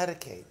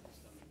self-medicate.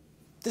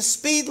 The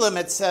speed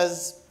limit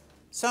says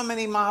so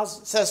many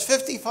miles, says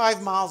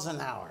 55 miles an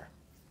hour.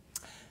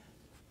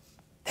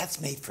 That's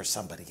made for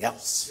somebody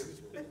else.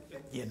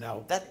 You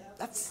know,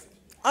 that's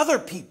other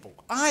people.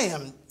 I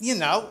am, you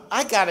know,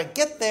 I got to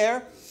get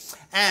there.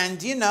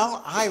 And, you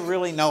know, I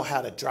really know how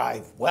to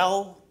drive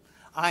well.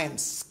 I am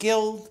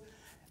skilled.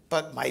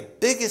 But my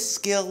biggest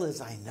skill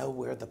is I know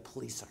where the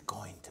police are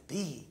going to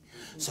be.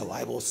 So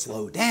I will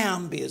slow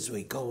down because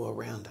we go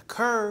around a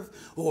curve,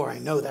 or I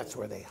know that's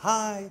where they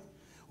hide,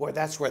 or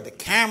that's where the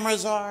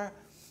cameras are.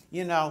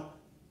 You know,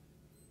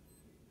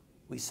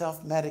 we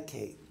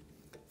self-medicate.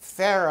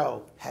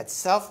 Pharaoh had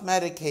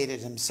self-medicated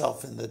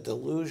himself in the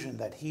delusion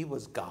that he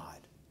was God,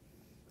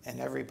 and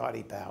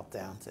everybody bowed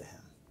down to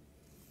him.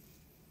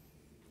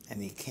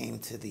 And he came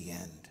to the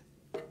end.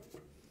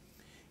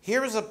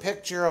 Here is a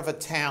picture of a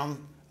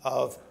town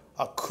of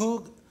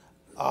Hoku,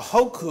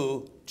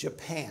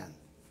 Japan.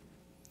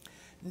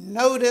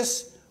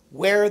 Notice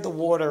where the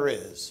water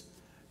is.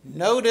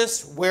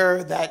 Notice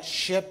where that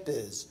ship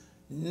is.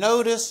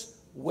 Notice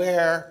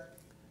where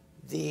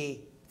the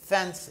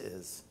fence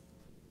is.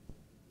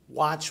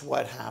 Watch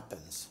what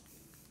happens.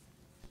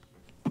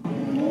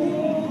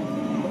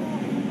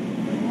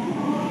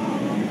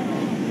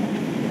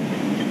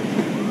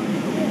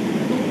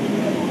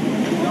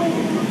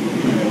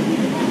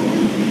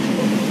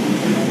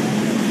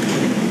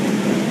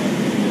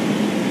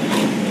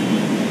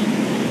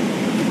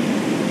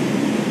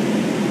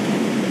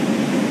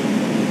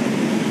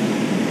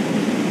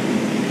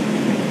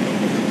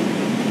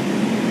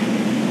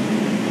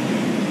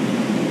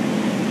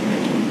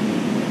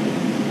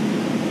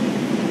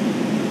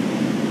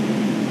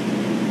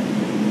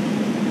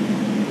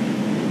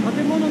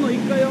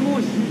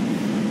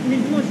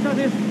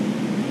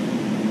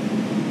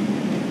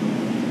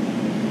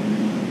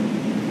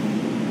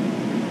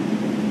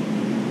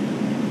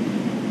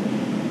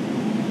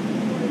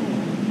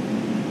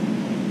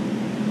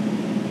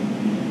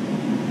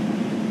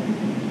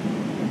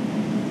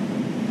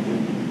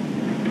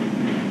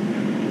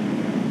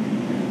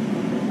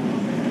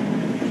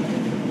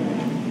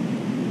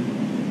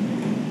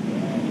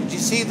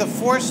 See, the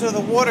force of the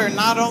water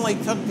not only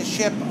took the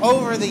ship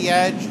over the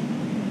edge,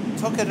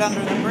 took it under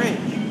the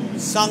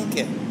bridge, sunk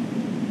it.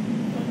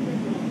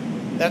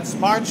 That's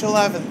March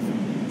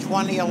 11th,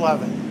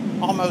 2011.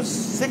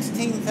 Almost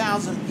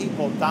 16,000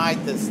 people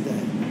died this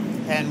day.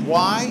 And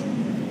why?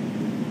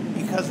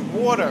 Because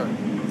water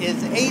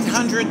is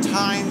 800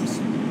 times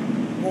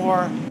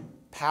more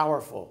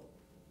powerful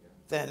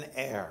than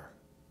air.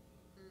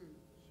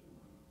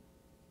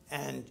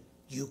 And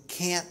you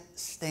can't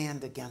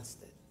stand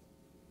against it.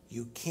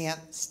 You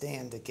can't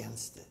stand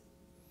against it.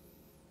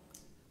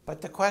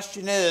 But the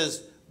question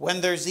is,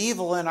 when there's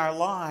evil in our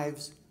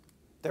lives,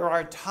 there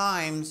are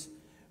times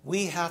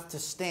we have to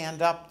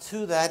stand up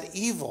to that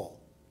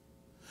evil.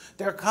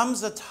 There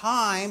comes a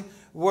time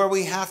where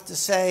we have to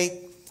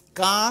say,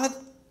 God,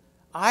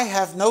 I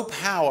have no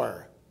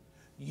power.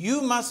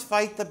 You must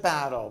fight the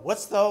battle.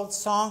 What's the old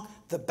song?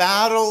 The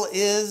battle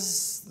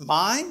is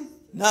mine?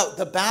 No,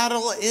 the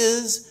battle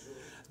is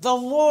The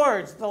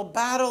Lord's. The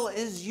battle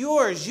is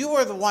yours. You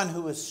are the one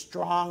who is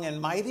strong and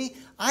mighty.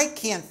 I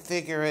can't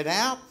figure it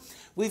out.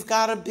 We've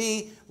got to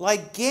be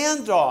like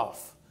Gandalf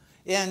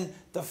in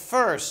the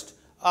first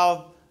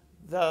of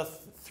the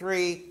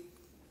 3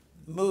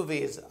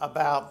 movies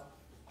about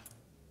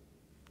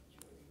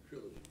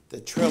the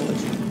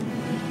trilogy.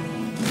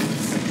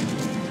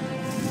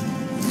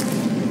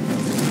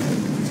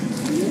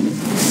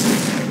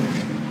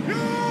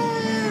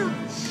 You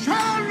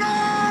shall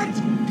not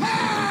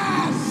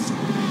pass!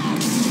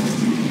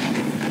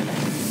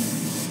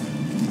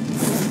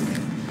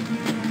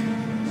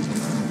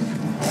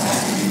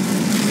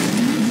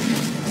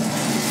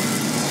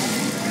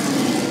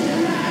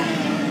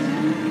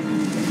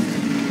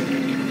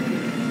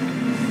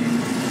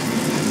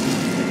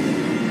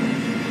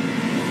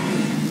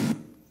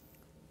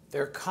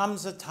 There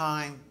comes a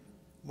time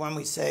when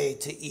we say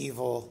to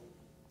evil,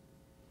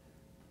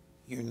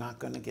 you're not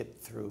going to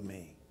get through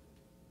me.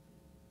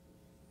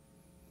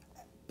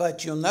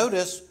 But you'll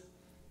notice,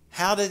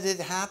 how did it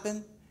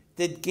happen?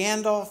 Did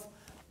Gandalf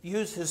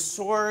use his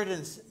sword?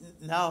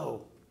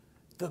 No.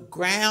 The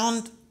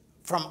ground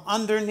from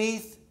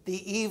underneath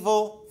the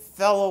evil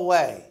fell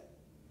away.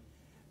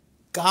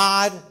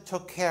 God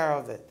took care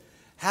of it.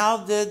 How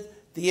did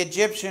the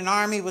Egyptian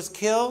army was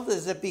killed?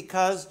 Is it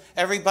because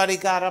everybody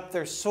got up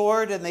their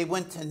sword and they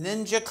went to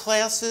ninja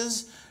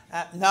classes?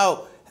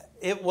 No,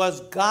 it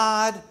was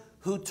God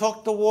who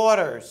took the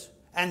waters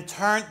and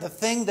turned the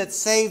thing that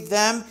saved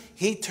them.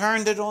 He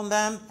turned it on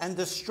them and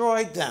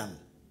destroyed them.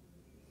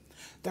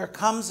 There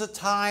comes a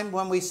time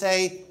when we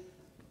say,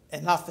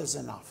 enough is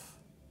enough.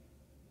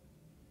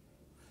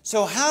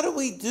 So how do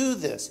we do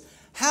this?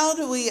 How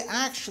do we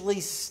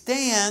actually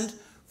stand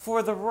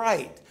for the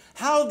right?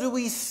 How do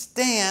we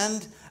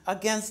stand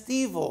against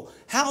evil?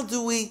 How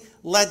do we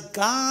let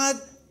God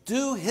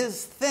do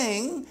his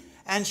thing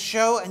and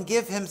show and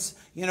give him,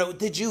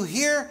 did you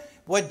hear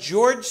what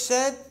George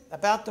said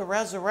about the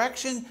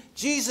resurrection?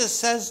 Jesus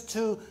says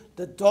to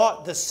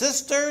the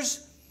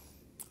sisters,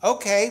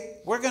 okay,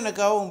 we're going to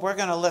go and we're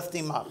going to lift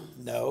him up.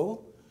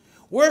 No,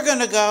 we're going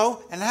to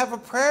go and have a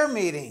prayer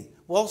meeting.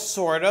 Well,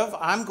 sort of.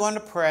 I'm going to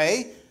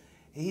pray.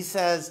 He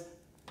says,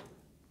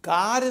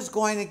 God is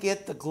going to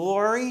get the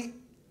glory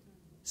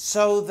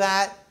so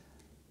that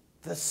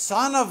the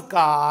Son of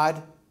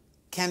God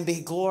can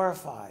be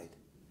glorified.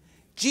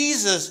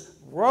 Jesus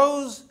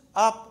rose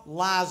up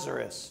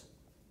Lazarus,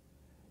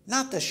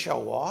 not to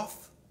show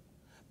off,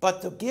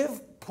 but to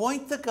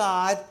point to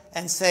God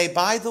and say,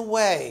 by the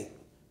way,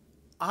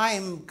 I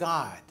am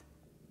God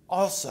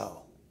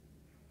also.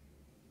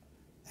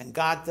 And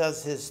God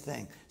does his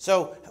thing.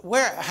 So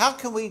how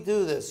can we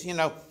do this?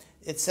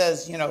 It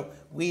says,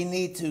 we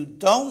need to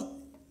don't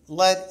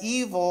let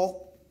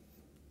evil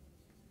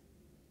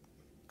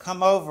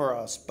come over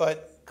us,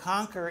 but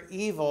conquer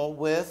evil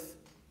with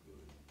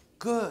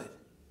good.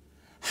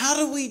 How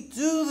do we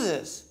do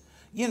this?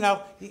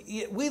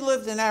 We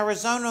lived in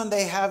Arizona and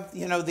they have,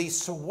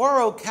 these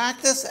saguaro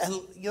cactus, and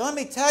let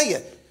me tell you,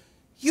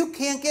 you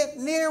can't get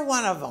near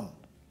one of them.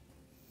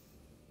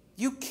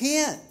 You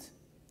can't.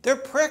 They're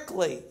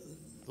prickly,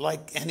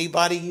 like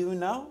anybody you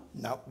know.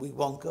 No, we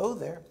won't go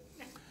there.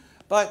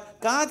 But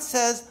God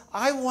says,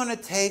 I want to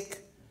take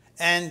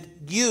and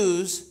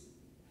use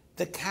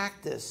the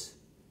cactus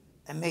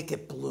and make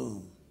it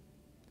bloom.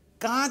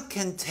 God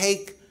can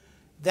take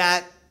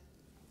that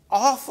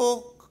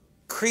awful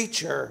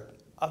creature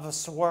of a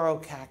saguaro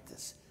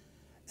cactus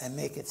and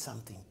make it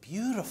something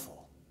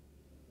beautiful.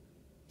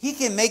 He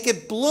can make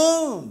it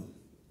bloom.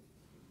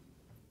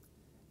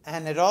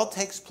 And it all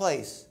takes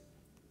place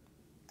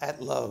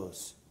at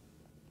Lowe's.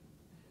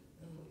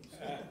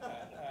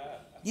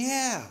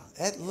 Yeah,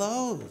 at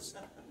Lowe's.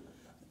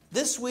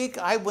 This week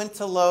I went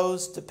to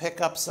Lowe's to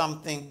pick up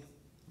something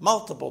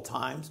multiple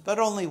times, but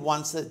only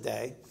once a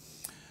day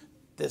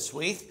this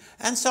week.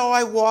 And so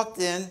I walked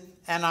in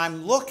and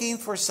I'm looking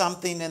for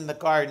something in the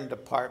garden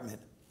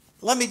department.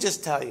 Let me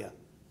just tell you,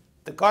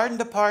 the garden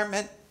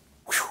department,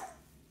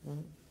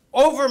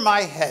 over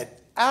my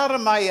head, out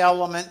of my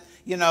element.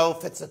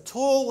 If it's a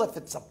tool, if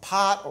it's a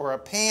pot or a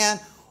pan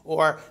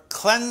or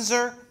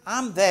cleanser,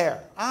 I'm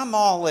there. I'm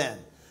all in.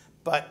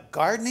 But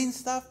gardening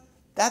stuff,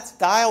 that's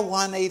dial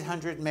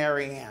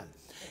 1-800-MARY-ANN.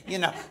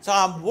 So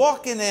I'm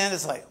walking in,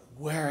 it's like,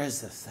 where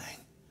is this thing?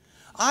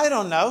 I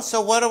don't know.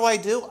 So what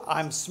do?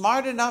 I'm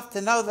smart enough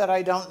to know that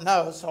I don't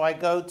know. So I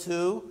go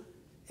to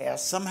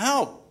ask some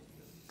help.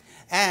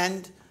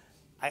 And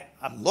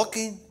I'm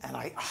looking and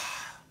a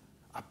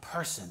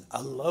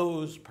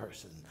Lowe's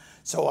person.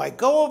 So I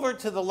go over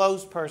to the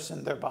Lowe's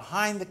person. They're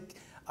behind the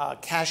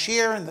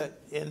cashier in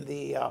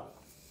the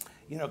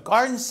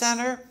garden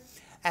center.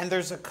 And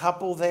there's a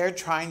couple there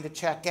trying to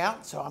check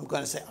out. So I'm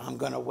going to say, I'm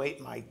going to wait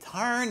my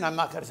turn. I'm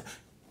not going to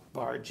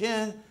barge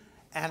in.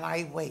 And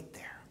I wait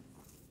there.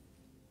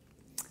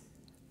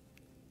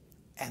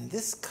 And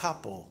this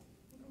couple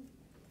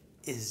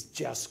is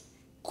just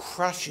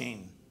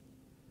crushing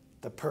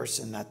the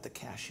person at the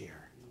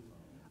cashier.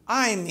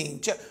 I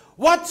mean,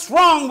 what's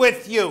wrong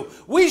with you?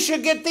 We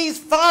should get these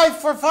 5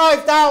 for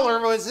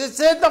 $5. It's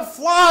in the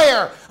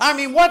flyer. I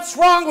mean, what's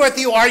wrong with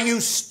you? Are you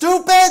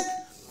stupid?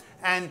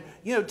 And,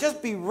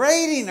 just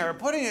berating her,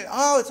 putting it,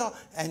 it's all,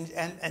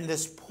 and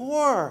this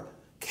poor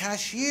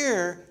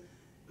cashier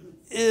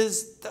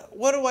is,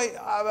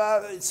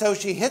 so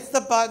she hits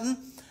the button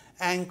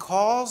and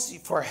calls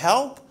for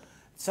help.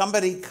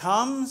 Somebody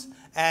comes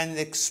and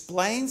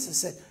explains and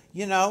said,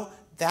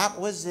 that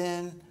was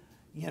in,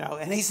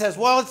 and he says,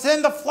 well, it's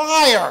in the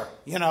flyer,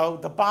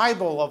 the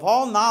Bible of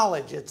all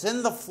knowledge, it's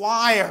in the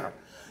flyer,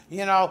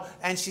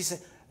 and she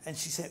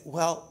said,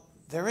 well,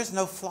 there is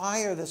no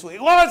flyer this week.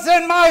 Well, it's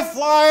in my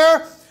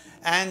flyer.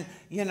 And,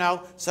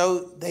 so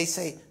they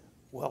say,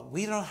 well,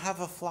 we don't have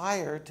a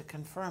flyer to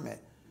confirm it.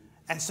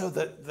 And so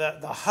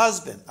the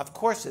husband, of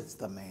course it's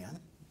the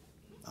man,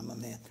 I'm a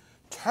man,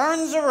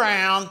 turns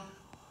around,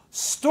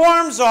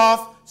 storms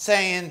off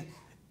saying,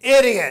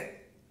 idiot,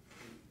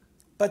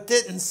 but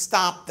didn't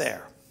stop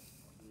there.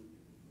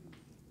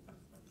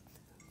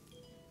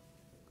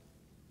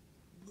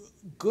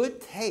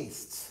 Good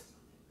taste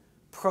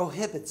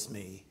prohibits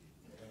me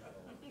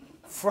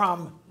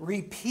from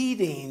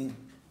repeating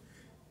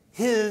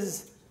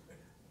his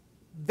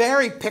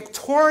very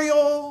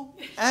pictorial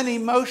and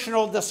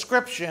emotional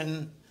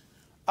description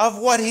of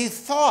what he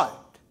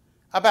thought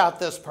about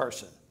this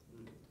person.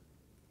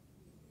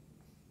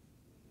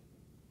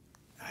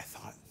 I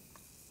thought,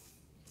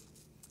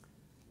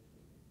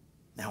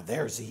 now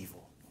there's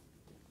evil.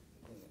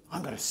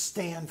 I'm going to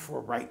stand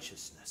for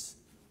righteousness.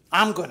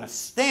 I'm going to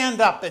stand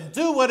up and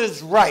do what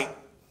is right.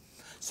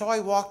 So I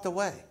walked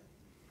away.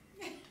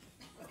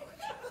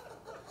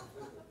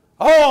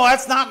 Oh,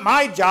 that's not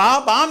my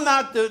job.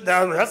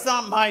 That's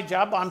not my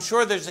job. I'm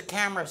sure there's a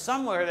camera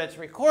somewhere that's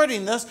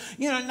recording this.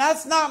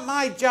 That's not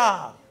my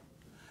job.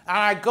 And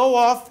I go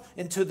off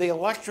into the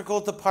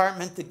electrical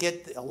department to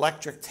get the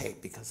electric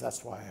tape, because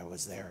that's why I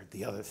was there,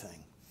 the other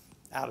thing,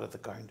 out of the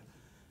garden.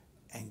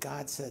 And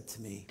God said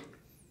to me,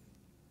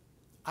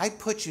 I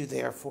put you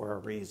there for a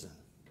reason.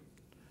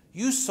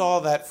 You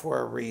saw that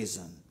for a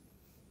reason.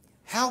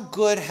 How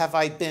good have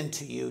I been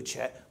to you,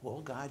 Chet?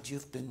 Well, God,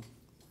 you've been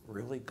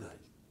really good.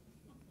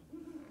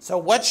 So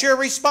what's your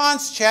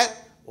response,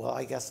 Chet? Well,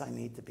 I guess I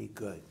need to be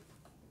good.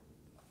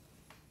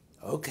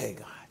 Okay,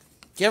 God.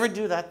 Do you ever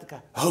do that to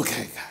God?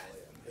 Okay,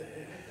 God.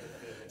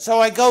 So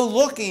I go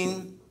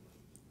looking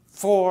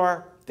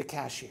for the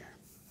cashier.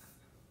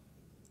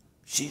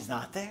 She's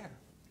not there.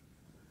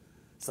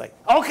 It's like,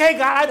 okay,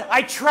 God,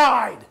 I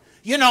tried.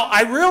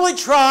 I really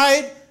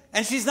tried,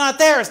 and she's not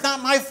there. It's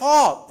not my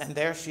fault. And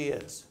there she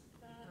is.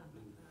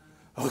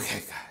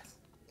 Okay,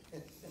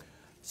 God.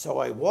 So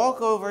I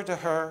walk over to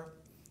her,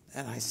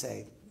 and I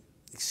say,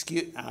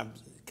 and I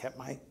kept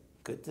my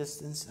good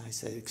distance, and I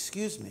said,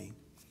 excuse me,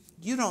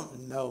 you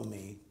don't know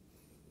me,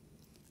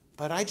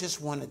 but I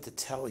just wanted to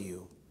tell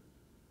you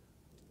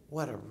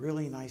what a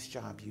really nice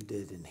job you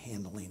did in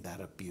handling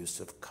that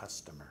abusive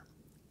customer.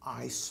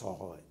 I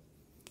saw it.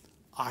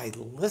 I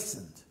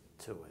listened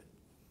to it.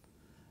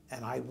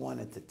 And I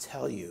wanted to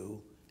tell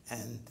you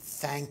and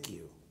thank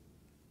you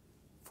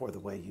for the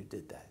way you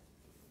did that.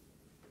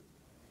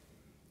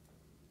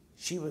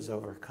 She was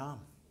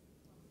overcome.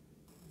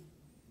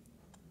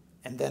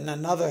 And then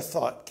another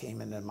thought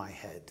came into my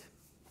head.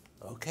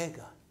 Okay,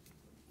 God.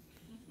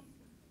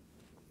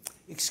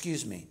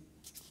 Excuse me.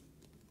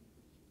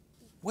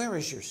 Where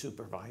is your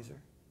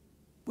supervisor?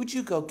 Would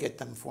you go get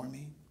them for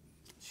me?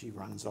 She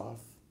runs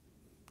off,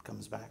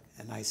 comes back.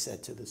 And I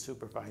said to the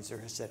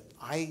supervisor, I said,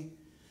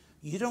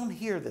 you don't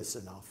hear this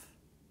enough,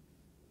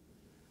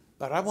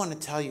 but I want to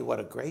tell you what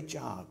a great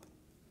job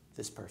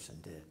this person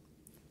did,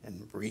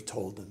 and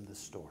retold them the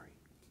story.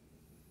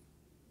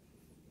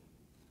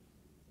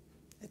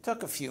 It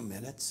took a few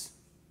minutes,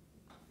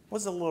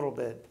 was a little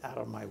bit out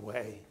of my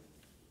way.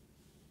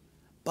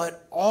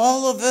 But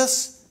all of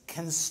us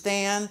can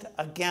stand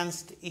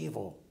against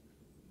evil,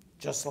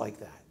 just like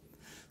that.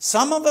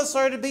 Some of us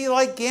are to be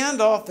like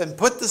Gandalf and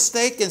put the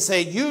stake and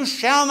say, you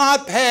shall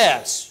not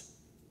pass.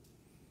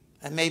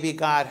 And maybe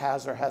God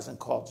has or hasn't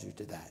called you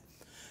to that.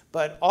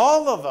 But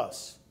all of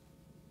us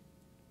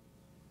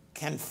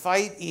can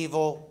fight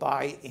evil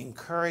by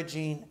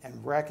encouraging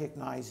and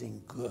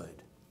recognizing good.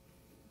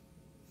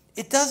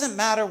 It doesn't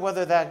matter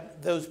whether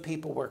those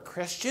people were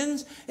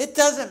Christians. It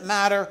doesn't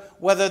matter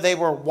whether they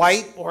were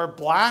white or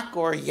black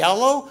or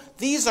yellow.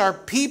 These are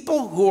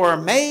people who are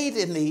made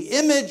in the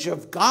image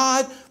of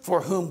God,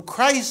 for whom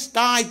Christ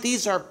died.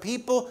 These are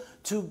people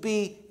to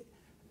be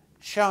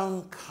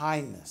shown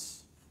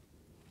kindness.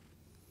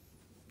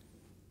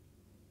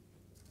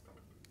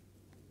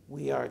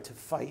 We are to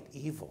fight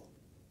evil.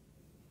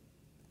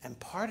 And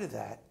part of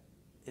that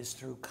is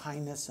through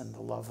kindness and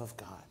the love of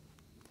God.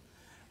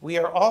 We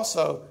are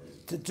also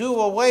to do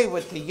away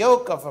with the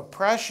yoke of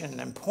oppression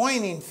and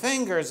pointing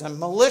fingers and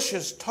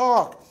malicious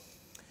talk.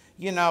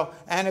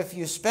 And if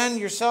you spend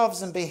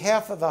yourselves in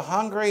behalf of the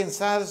hungry and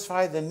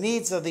satisfy the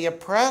needs of the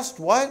oppressed,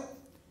 what?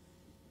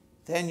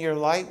 Then your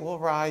light will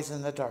rise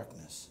in the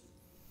darkness,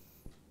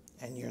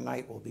 and your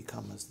night will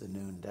become as the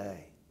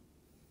noonday.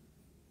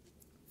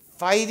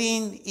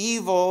 fighting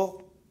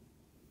evil,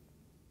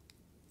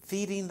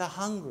 feeding the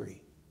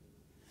hungry,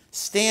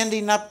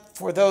 standing up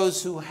for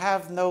those who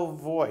have no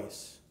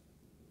voice,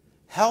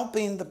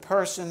 helping the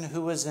person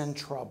who is in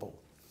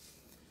trouble.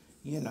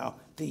 You know,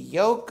 the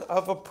yoke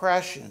of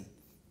oppression,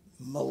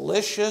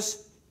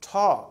 malicious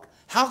talk.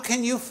 How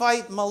can you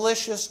fight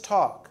malicious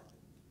talk?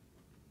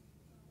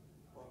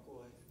 Walk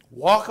away.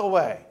 Walk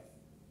away.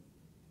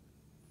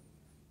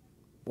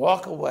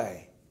 Walk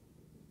away.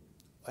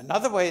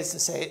 Another way is to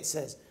say, it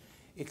says,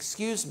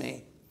 excuse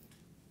me,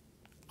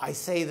 I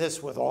say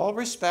this with all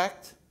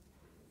respect,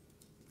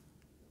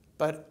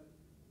 but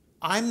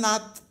I'm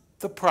not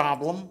the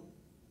problem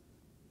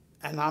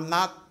and I'm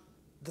not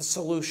the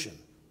solution.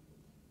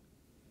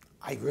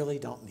 I really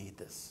don't need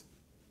this.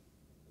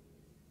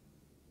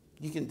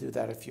 You can do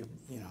that if you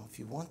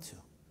want to.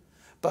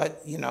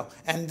 But,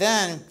 and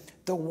then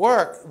the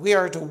work, we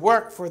are to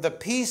work for the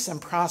peace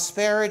and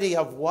prosperity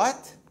of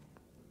what?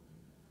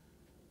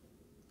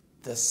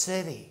 The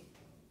city.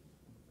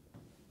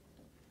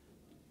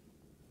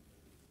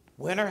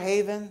 Winter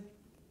Haven,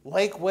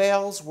 Lake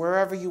Wales,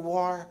 wherever you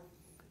are,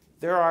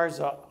 there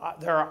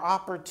are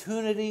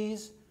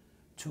opportunities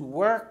to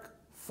work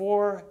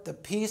for the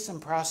peace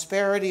and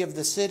prosperity of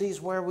the cities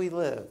where we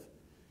live.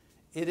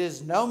 It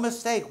is no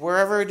mistake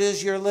wherever it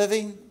is you're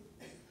living,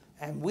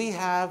 and we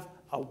have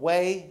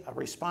a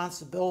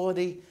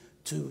responsibility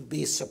to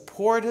be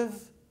supportive.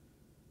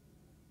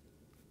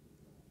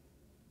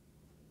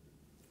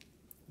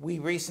 We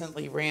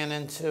recently ran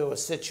into a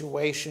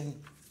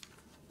situation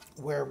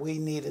where we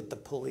needed the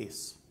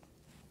police.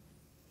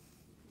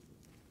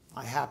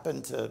 I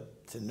happened to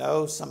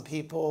know some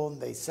people, and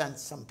they sent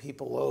some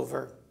people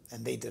over,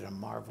 and they did a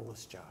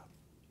marvelous job.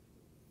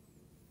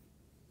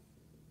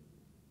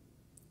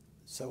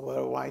 So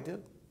what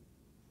do?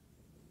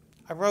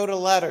 I wrote a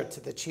letter to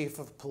the chief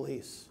of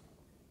police.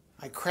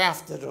 I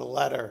crafted a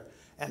letter,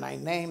 and I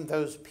named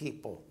those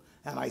people.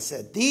 And I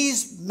said,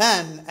 these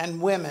men and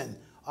women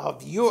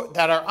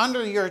that are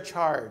under your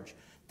charge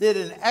did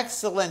an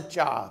excellent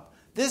job.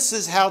 This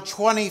is how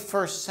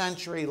 21st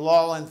century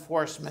law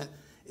enforcement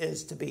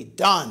is to be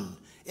done.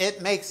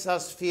 It makes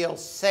us feel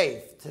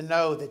safe to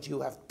know that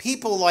you have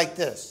people like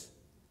this.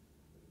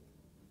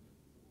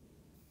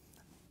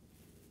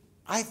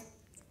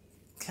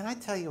 Can I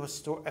tell you a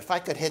story? If I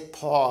could hit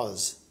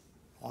pause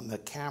on the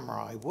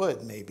camera, I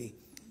would maybe.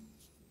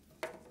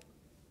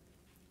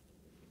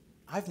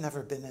 I've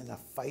never been in a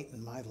fight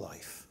in my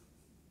life.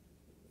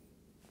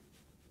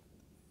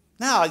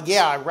 Now,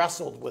 yeah, I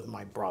wrestled with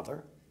my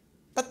brother,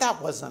 but that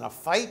wasn't a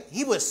fight.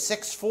 He was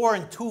 6'4"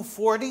 and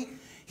 240.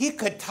 He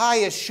could tie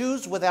his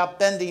shoes without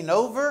bending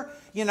over.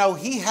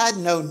 He had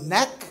no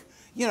neck.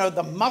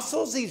 The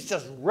muscles, he's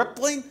just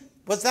rippling.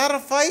 Was that a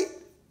fight?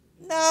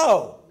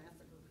 No.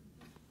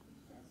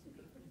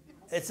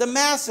 It's a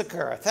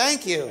massacre.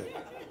 Thank you.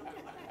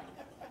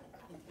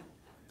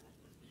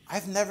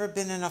 I've never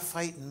been in a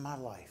fight in my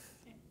life.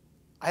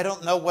 I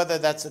don't know whether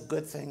that's a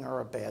good thing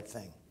or a bad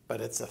thing,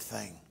 but it's a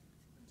thing.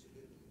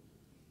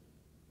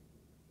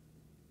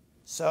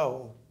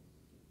 So,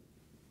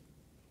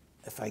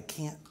 if I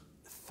can't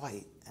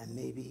fight, and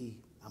maybe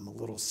I'm a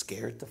little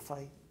scared to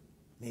fight,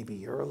 maybe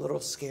you're a little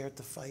scared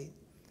to fight,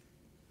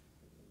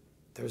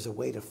 there's a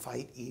way to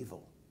fight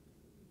evil.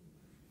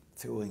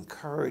 Through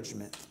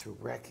encouragement, through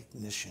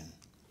recognition.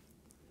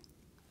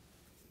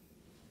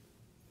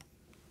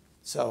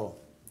 So,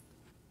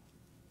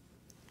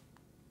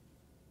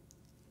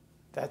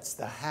 that's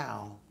the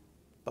how,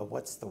 but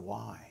what's the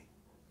why?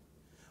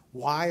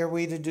 Why are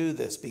we to do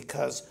this?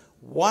 Because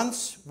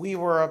once we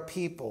were a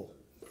people,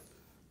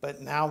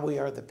 but now we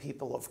are the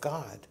people of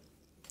God.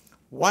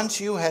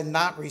 Once you had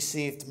not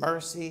received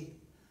mercy,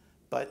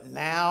 but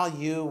now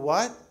you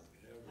what?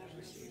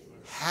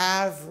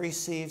 Have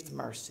received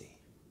mercy.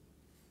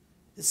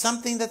 It's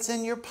something that's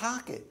in your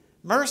pocket.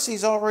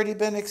 Mercy's already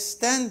been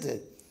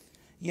extended,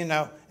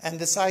 and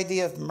this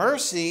idea of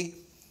mercy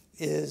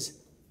is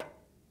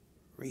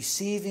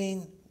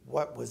receiving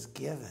what was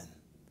given.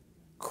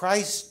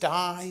 Christ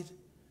died.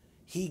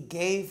 He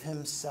gave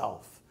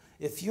himself.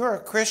 If you're a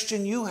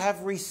Christian, you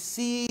have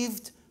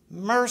received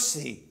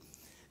mercy.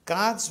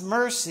 God's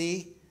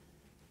mercy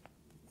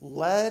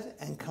led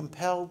and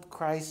compelled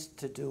Christ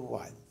to do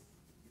what?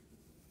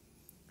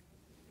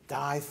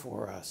 Die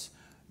for us.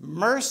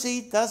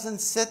 Mercy doesn't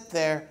sit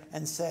there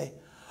and say,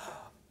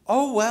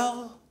 oh,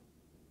 well,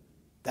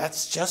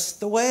 that's just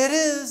the way it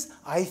is.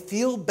 I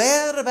feel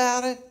bad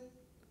about it.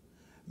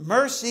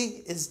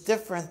 Mercy is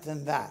different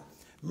than that.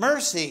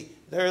 Mercy,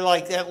 there are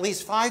like at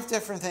least 5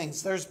 different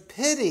things. There's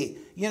pity.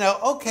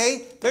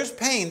 Okay, there's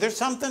pain. There's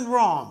something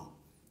wrong.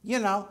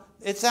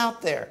 It's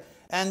out there.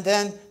 And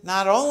then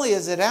not only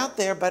is it out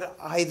there, but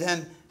I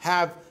then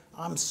have,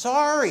 I'm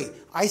sorry.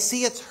 I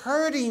see it's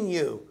hurting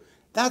you.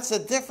 That's a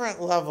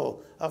different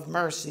level of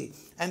mercy.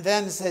 And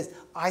then it says,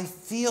 I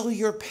feel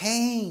your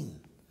pain.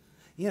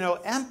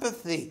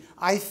 Empathy.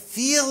 I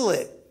feel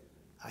it.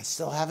 I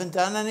still haven't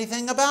done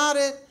anything about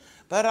it,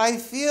 but I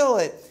feel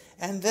it.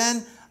 And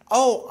then,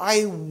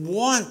 I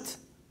want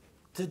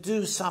to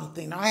do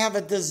something. I have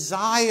a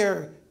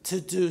desire to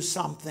do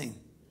something.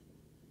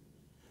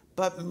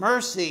 But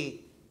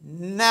mercy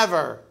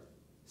never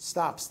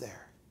stops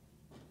there.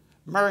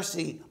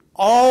 Mercy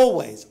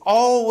always,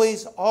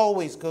 always,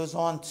 always goes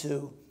on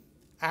to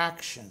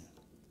action.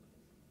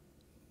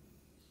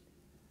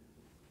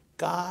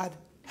 God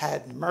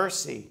had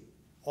mercy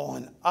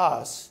on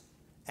us,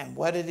 and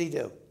what did he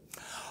do?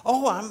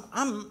 Oh,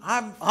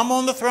 I'm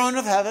on the throne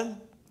of heaven.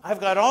 I've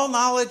got all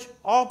knowledge,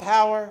 all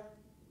power.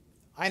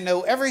 I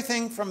know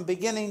everything from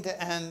beginning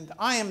to end.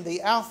 I am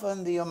the Alpha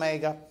and the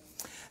Omega.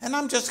 And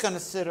I'm just going to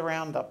sit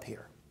around up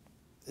here.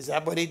 Is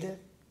that what he did?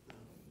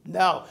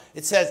 No.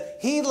 It says,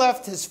 he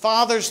left his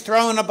Father's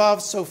throne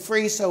above, so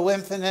free, so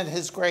infinite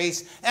his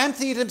grace,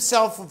 emptied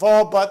himself of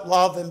all but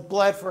love, and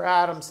bled for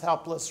Adam's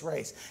helpless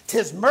race.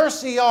 'Tis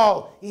mercy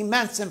all,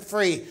 immense and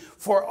free.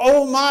 For,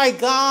 oh my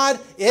God,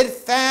 it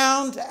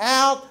found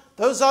out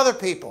those other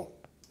people.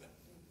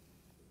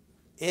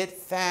 It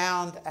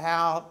found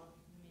out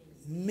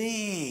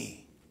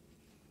me.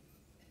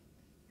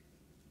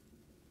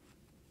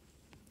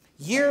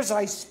 Years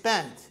I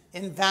spent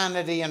in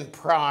vanity and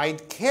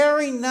pride,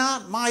 caring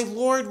not my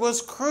Lord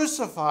was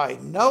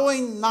crucified,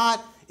 knowing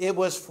not it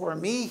was for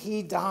me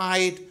he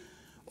died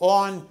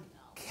on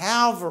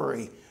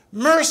Calvary.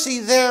 Mercy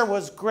there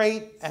was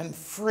great and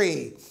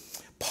free.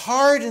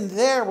 Pardon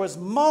there was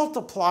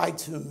multiplied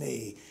to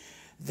me.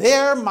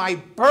 There my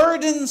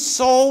burdened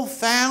soul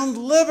found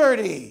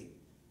liberty.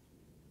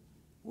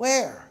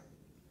 Where?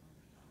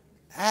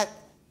 At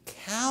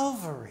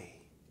Calvary.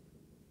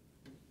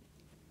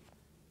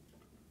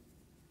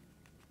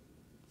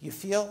 You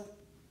feel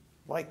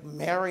like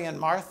Mary and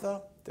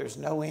Martha? There's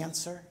no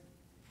answer.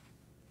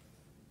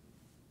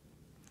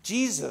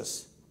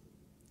 Jesus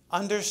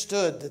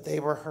understood that they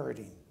were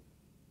hurting,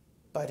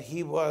 but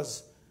he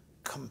was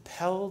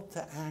compelled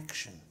to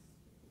action,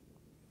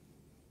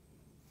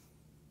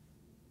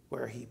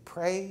 where he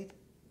prayed.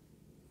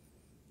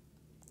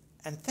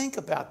 And think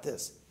about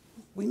this.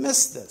 We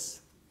missed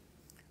this.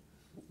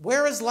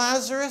 Where is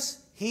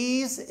Lazarus?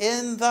 He's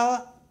in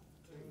the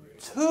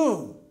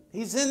tomb.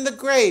 He's in the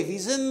grave.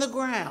 He's in the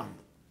ground.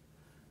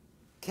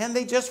 Can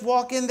they just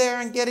walk in there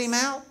and get him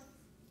out?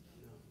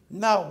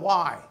 No.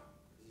 Why?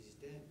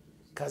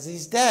 Because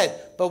he's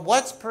dead. But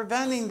what's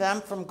preventing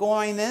them from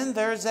going in?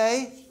 There's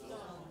a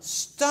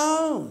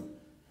stone.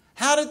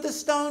 How did the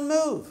stone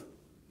move?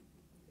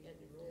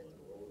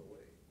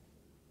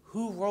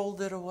 Who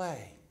rolled it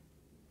away?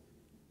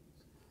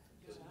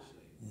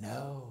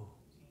 No.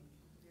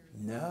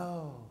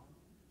 No.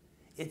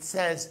 It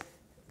says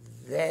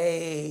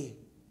they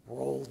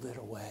rolled it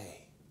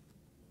away.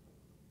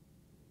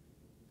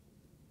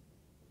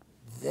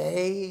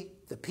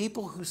 The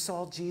people who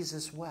saw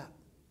Jesus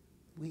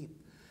weep.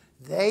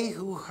 They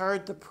who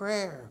heard the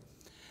prayer,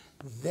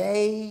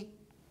 they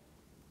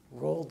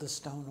rolled the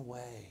stone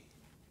away.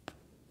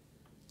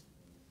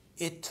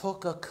 It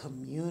took a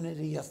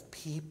community of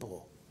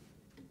people,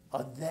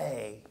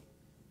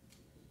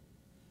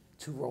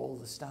 to roll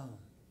the stone.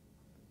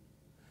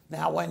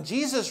 Now, when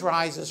Jesus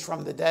rises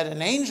from the dead,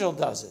 an angel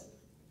does it.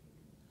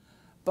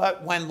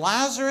 But when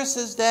Lazarus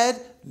is dead,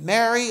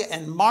 Mary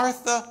and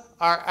Martha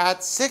are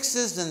at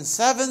sixes and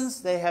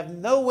sevens. They have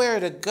nowhere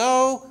to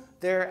go.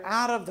 They're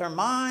out of their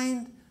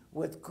mind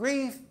with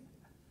grief.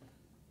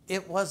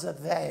 It was a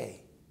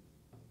they.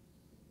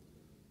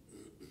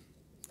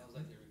 Sounds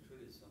like they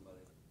recruited somebody.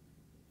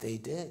 They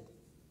did.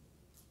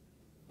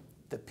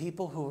 The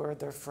people who were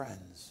their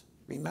friends.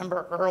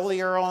 Remember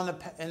earlier on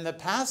in the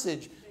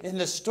passage, in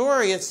the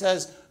story, it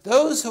says,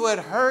 those who had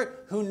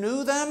heard, who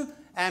knew them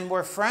and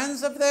were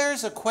friends of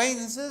theirs,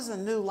 acquaintances,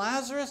 and knew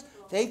Lazarus,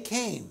 they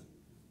came.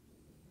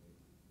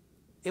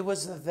 It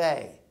was a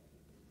they.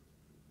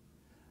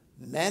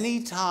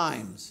 Many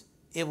times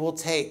it will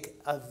take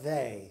a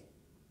they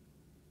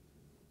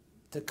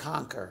to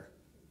conquer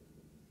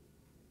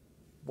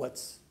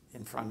what's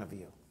in front of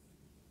you.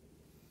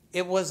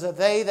 It was a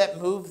they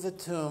that moved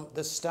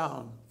the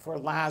stone for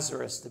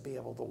Lazarus to be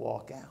able to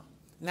walk out.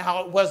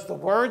 Now, it was the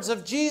words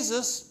of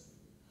Jesus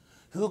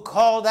who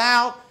called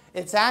out.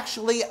 It's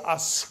actually a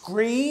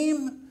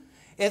scream.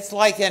 It's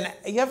like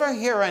you ever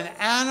hear an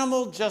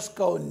animal just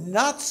go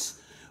nuts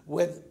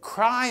with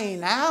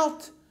crying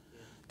out?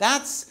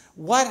 That's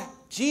what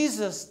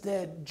Jesus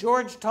did.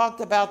 George talked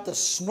about the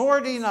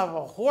snorting of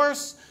a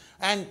horse.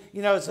 And,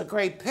 it's a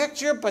great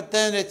picture, but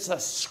then it's a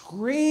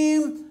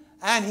scream.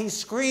 And he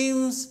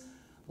screams,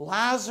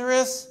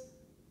 Lazarus,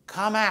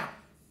 come out.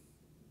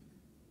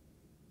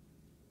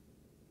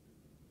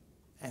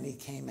 And he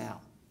came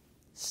out.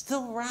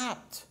 Still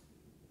wrapped.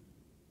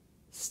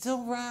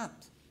 Still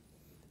wrapped.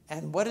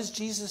 And what does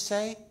Jesus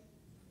say?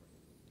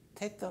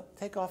 Take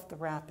off the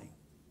wrapping.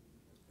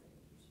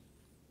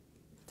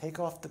 Take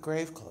off the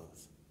grave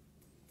clothes.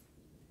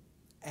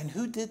 And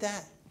who did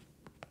that?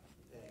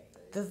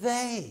 The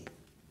they.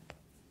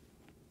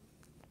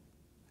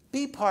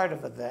 Be part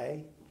of a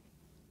they.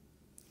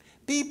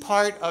 Be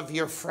part of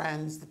your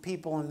friends, the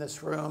people in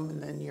this room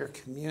and in your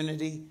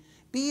community.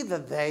 Be the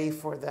they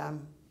for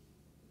them.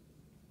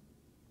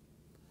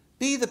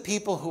 Be the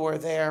people who are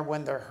there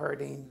when they're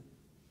hurting.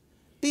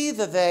 Be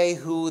the they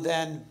who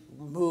then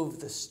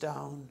move the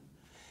stone.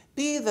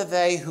 Be the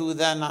they who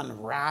then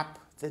unwrap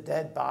the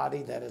dead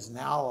body that is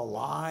now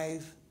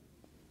alive.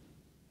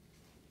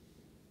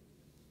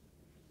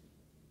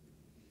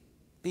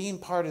 Being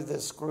part of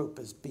this group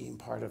is being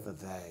part of a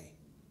they.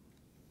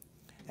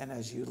 And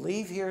as you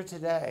leave here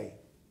today,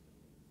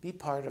 be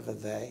part of a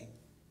they.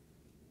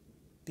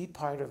 Be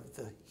part of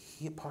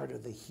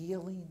the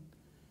healing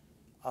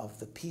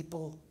of the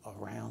people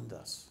around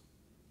us.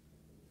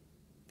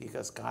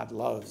 Because God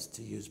loves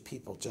to use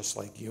people just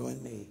like you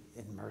and me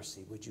in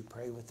mercy. Would you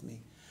pray with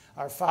me?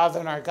 Our Father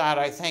and our God,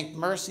 I think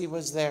mercy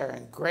was there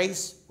and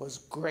grace was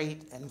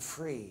great and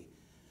free.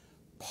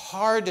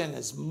 Pardon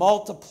is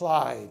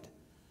multiplied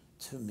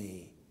to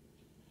me.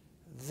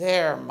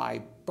 There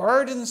my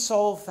burdened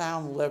soul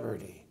found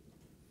liberty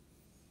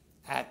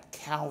at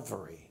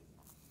Calvary.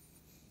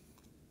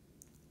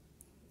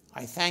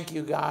 I thank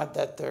you, God,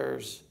 that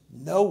there's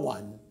no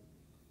one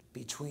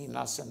between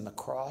us and the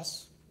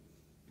cross.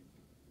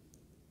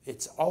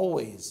 It's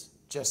always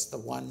just the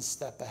one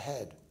step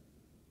ahead.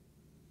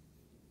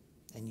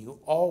 And you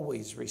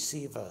always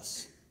receive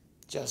us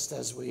just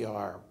as we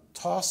are,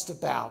 tossed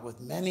about with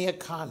many a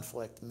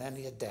conflict,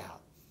 many a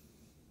doubt,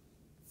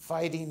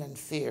 fighting and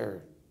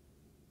fear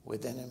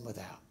within and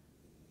without.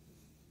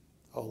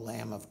 O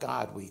Lamb of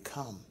God, we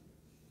come.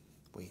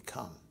 We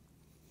come.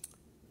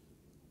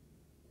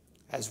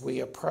 As we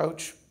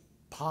approach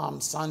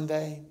Palm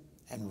Sunday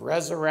and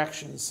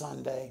Resurrection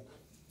Sunday,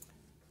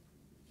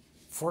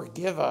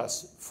 forgive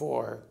us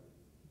for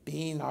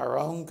being our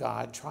own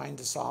God, trying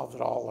to solve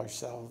it all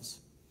ourselves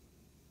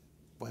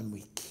when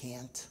we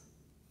can't.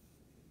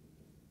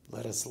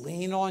 Let us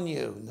lean on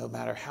you, no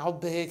matter how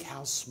big,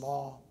 how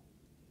small,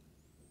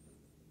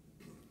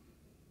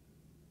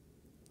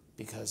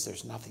 because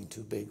there's nothing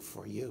too big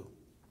for you.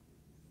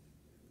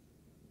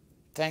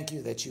 Thank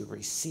you that you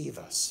receive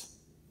us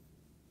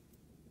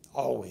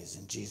always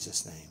in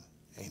Jesus'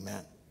 name.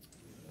 Amen.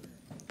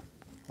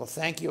 Well,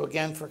 thank you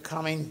again for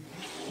coming.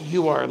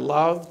 You are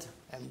loved,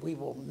 and we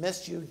will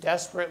miss you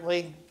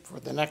desperately for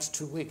the next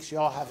 2 weeks. You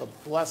all have a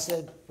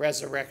blessed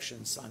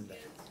Resurrection Sunday.